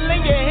hole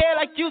in your head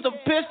like you's a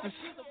piston.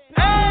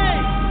 Hey!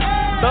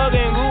 Thug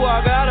and Goo, I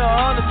got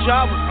 100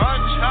 choppers.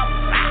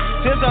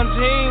 Since I'm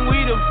team,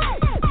 we the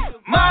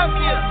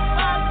mafia.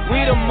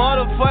 We the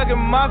motherfucking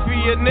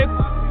mafia,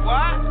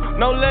 nigga.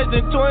 No less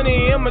than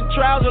 20 in my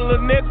trousers,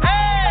 little nigga.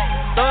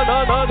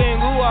 Thug and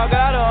Goo, I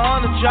got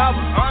 100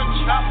 choppers.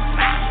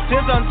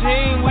 Since I'm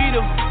team, we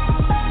the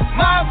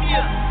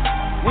mafia.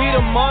 We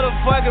the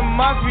motherfucking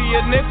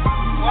mafia,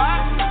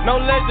 nigga. No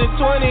less than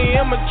 20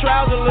 in my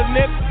trousers, little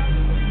nigga.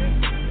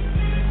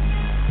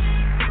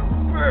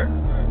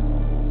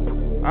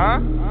 Huh?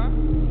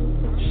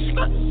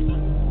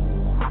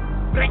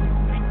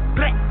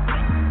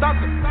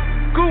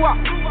 Go up.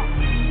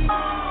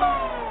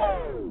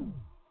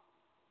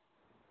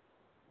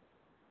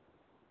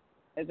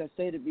 As I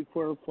stated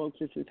before, folks,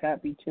 this is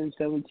Happy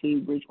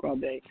 1017 Bridge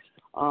Squad Day.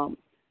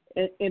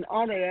 In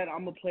honor of that,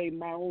 I'm going to play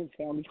my own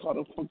song. It's called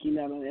A Funky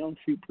Night on Elm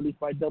Street, produced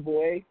by Double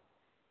A,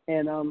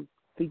 and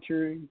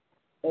featuring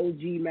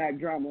OG Mack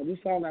Drama. This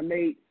song I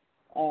made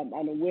on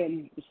a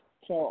whim to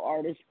tell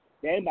artists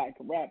that anybody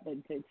can rap, but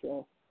it takes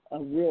a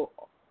real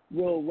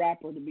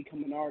rapper to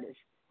become an artist.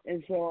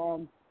 And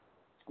so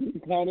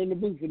I'm playing in the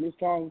booth in this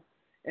song.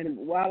 And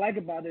what I like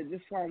about it,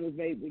 this song was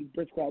made when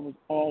Bridge Squad was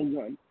all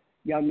one.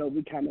 Y'all know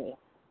we kind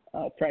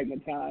of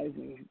fragmentized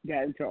and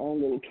got into our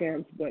own little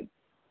camps, but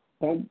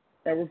don't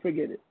ever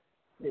forget it.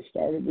 It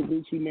started with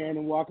Gucci Man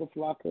and Waka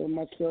Flocka and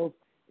myself,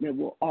 and it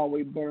will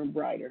always burn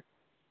brighter.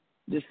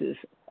 This is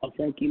A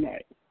Funky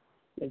Night.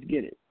 Let's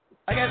get it.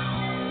 I guess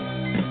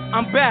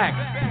I'm back.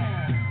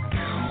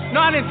 No,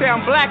 I didn't say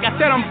I'm black. I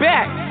said I'm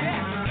back.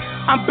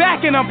 I'm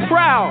back and I'm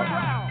proud.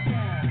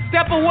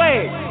 Step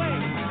away.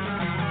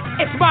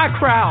 It's my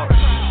crowd.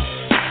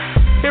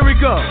 Here we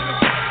go.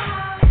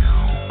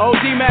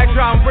 OG Mack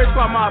Drama, Bridge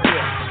Squad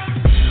Mafia.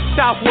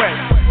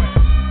 Southwest.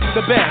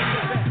 The best.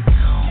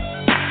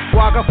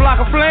 Waka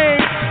Flocka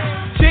Flame.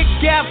 Chick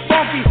got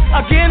funky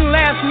again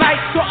last night,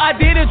 so I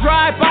did a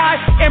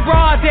drive-by in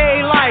broad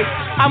daylight.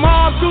 I'm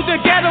all two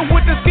together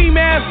with the ski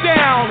mask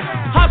down.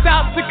 Hopped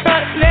out to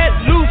cut, let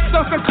loose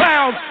some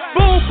clowns.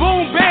 Boom,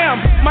 boom,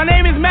 bam. My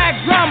name is Mack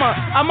Drama.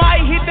 I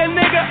might hit the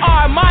nigga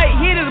or I might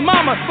hit his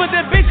mama, but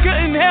the bitch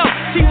couldn't help.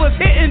 She was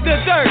hitting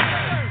the dirt.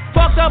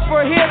 Fucked up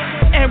her hip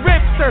and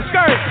ripped her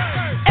skirt.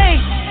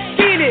 Ain't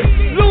seen it,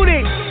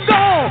 looted,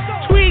 gone,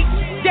 tweet,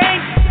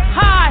 dank,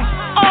 high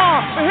on.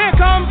 But here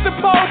comes the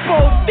popo.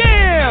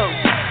 Damn.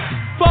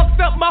 Fucked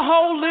up my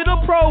whole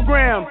little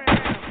program.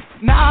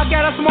 Now I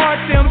got a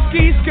smart sim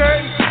ski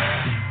skirt.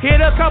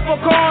 Hit a couple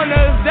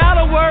corners,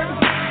 that'll work.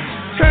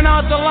 Turn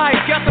out the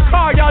lights, got the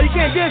car, y'all, you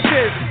can't diss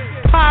this.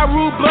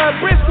 Pyro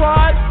Blood Bridge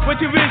Squad, what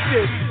you wish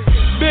this?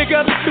 Big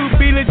ups to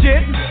Be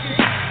Legit.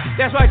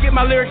 That's where I get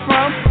my lyrics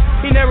from.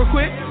 He never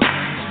quit.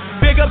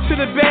 Big ups to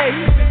the Bay.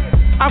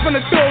 I'm from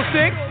the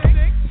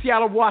 206.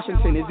 Seattle,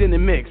 Washington is in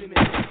the mix.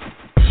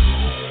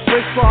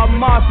 Bridge Squad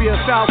Mafia,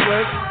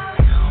 Southwest.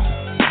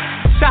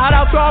 Shout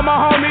out to all my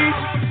homies.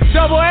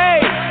 Double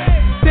A,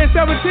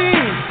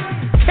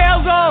 1017.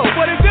 Kelzo,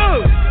 what it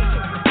do?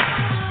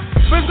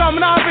 Bridge Squad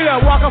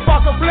Mafia, Waka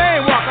Flocka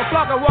Flame, Waka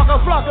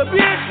Flocka,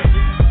 bitch.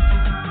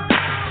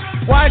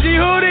 YG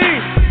Hoodie,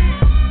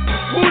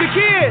 Who the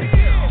Kid.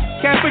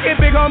 Can't forget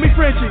big homie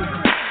Frenchie.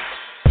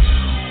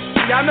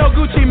 Y'all know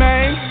Gucci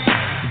Mane.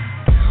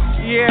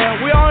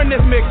 Yeah, we all in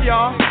this mix,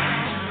 y'all.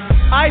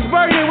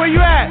 Iceberg, where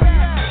you at?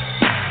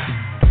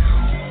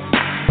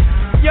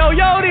 Yo,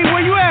 Yodi,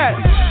 where you at?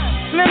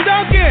 Slim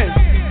Duncan,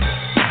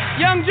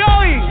 Young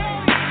Joey,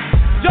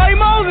 Joey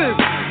Moses.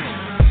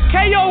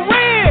 KO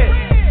Red,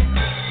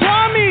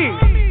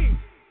 Kwame,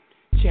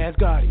 Chaz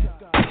Gotti.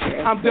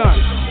 I'm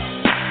done.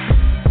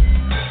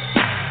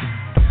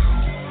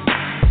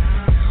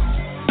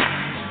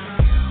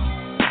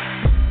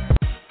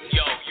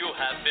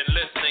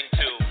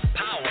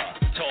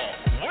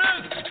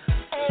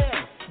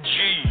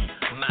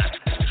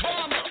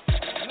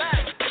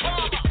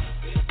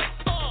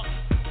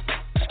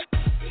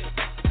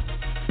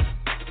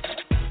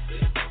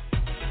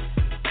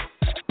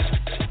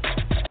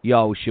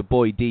 Yo, it's your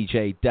boy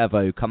DJ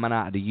Devo coming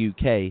out of the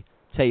UK.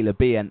 Taylor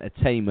B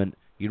Entertainment.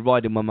 You're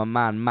riding with my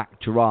man Mack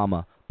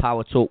Drama.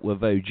 Power Talk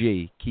with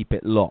OG. Keep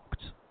it locked.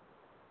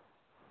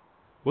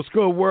 What's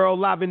good, world?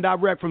 Live and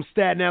direct from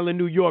Staten Island,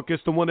 New York.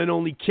 It's the one and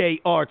only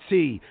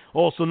KRT,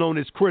 also known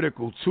as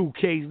Critical. 2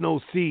 Ks, no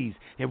Cs.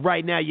 And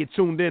right now you're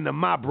tuned in to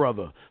my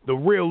brother, the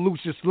real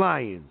Lucius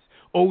Lyons,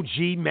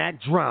 OG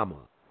Mack Drama.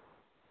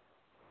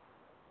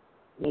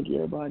 Thank you,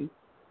 everybody.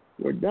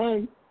 We're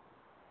done.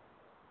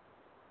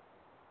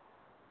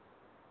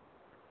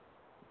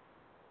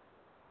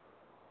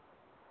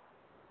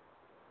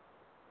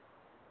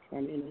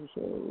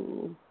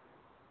 So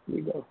here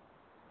we go.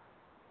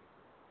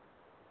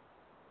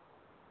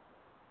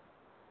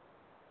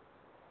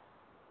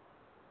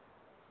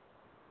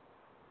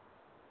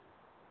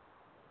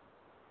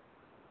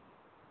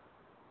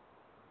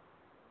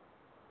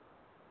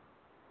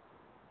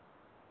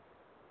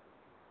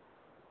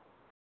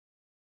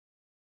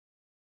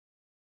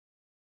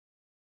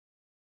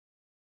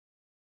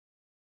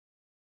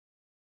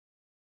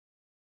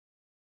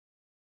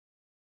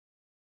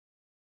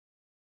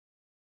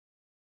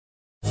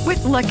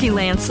 With Lucky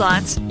Land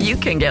Slots, you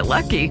can get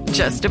lucky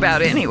just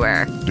about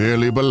anywhere.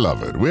 Dearly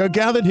beloved, we are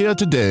gathered here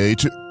today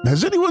to...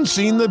 Has anyone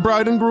seen the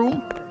bride and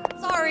groom?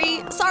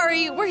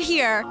 Sorry, we're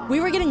here. We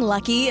were getting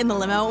lucky in the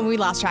limo and we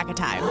lost track of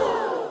time.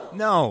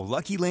 No,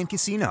 Lucky Land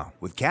Casino,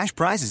 with cash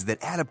prizes that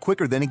add up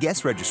quicker than a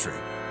guest registry.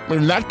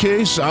 In that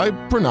case, I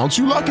pronounce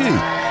you lucky.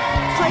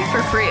 Play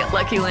for free at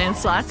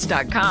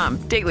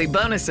LuckyLandSlots.com. Daily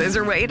bonuses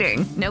are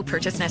waiting. No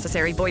purchase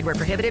necessary. Void where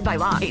prohibited by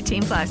law.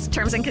 18+.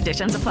 Terms and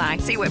conditions apply.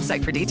 See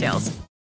website for details.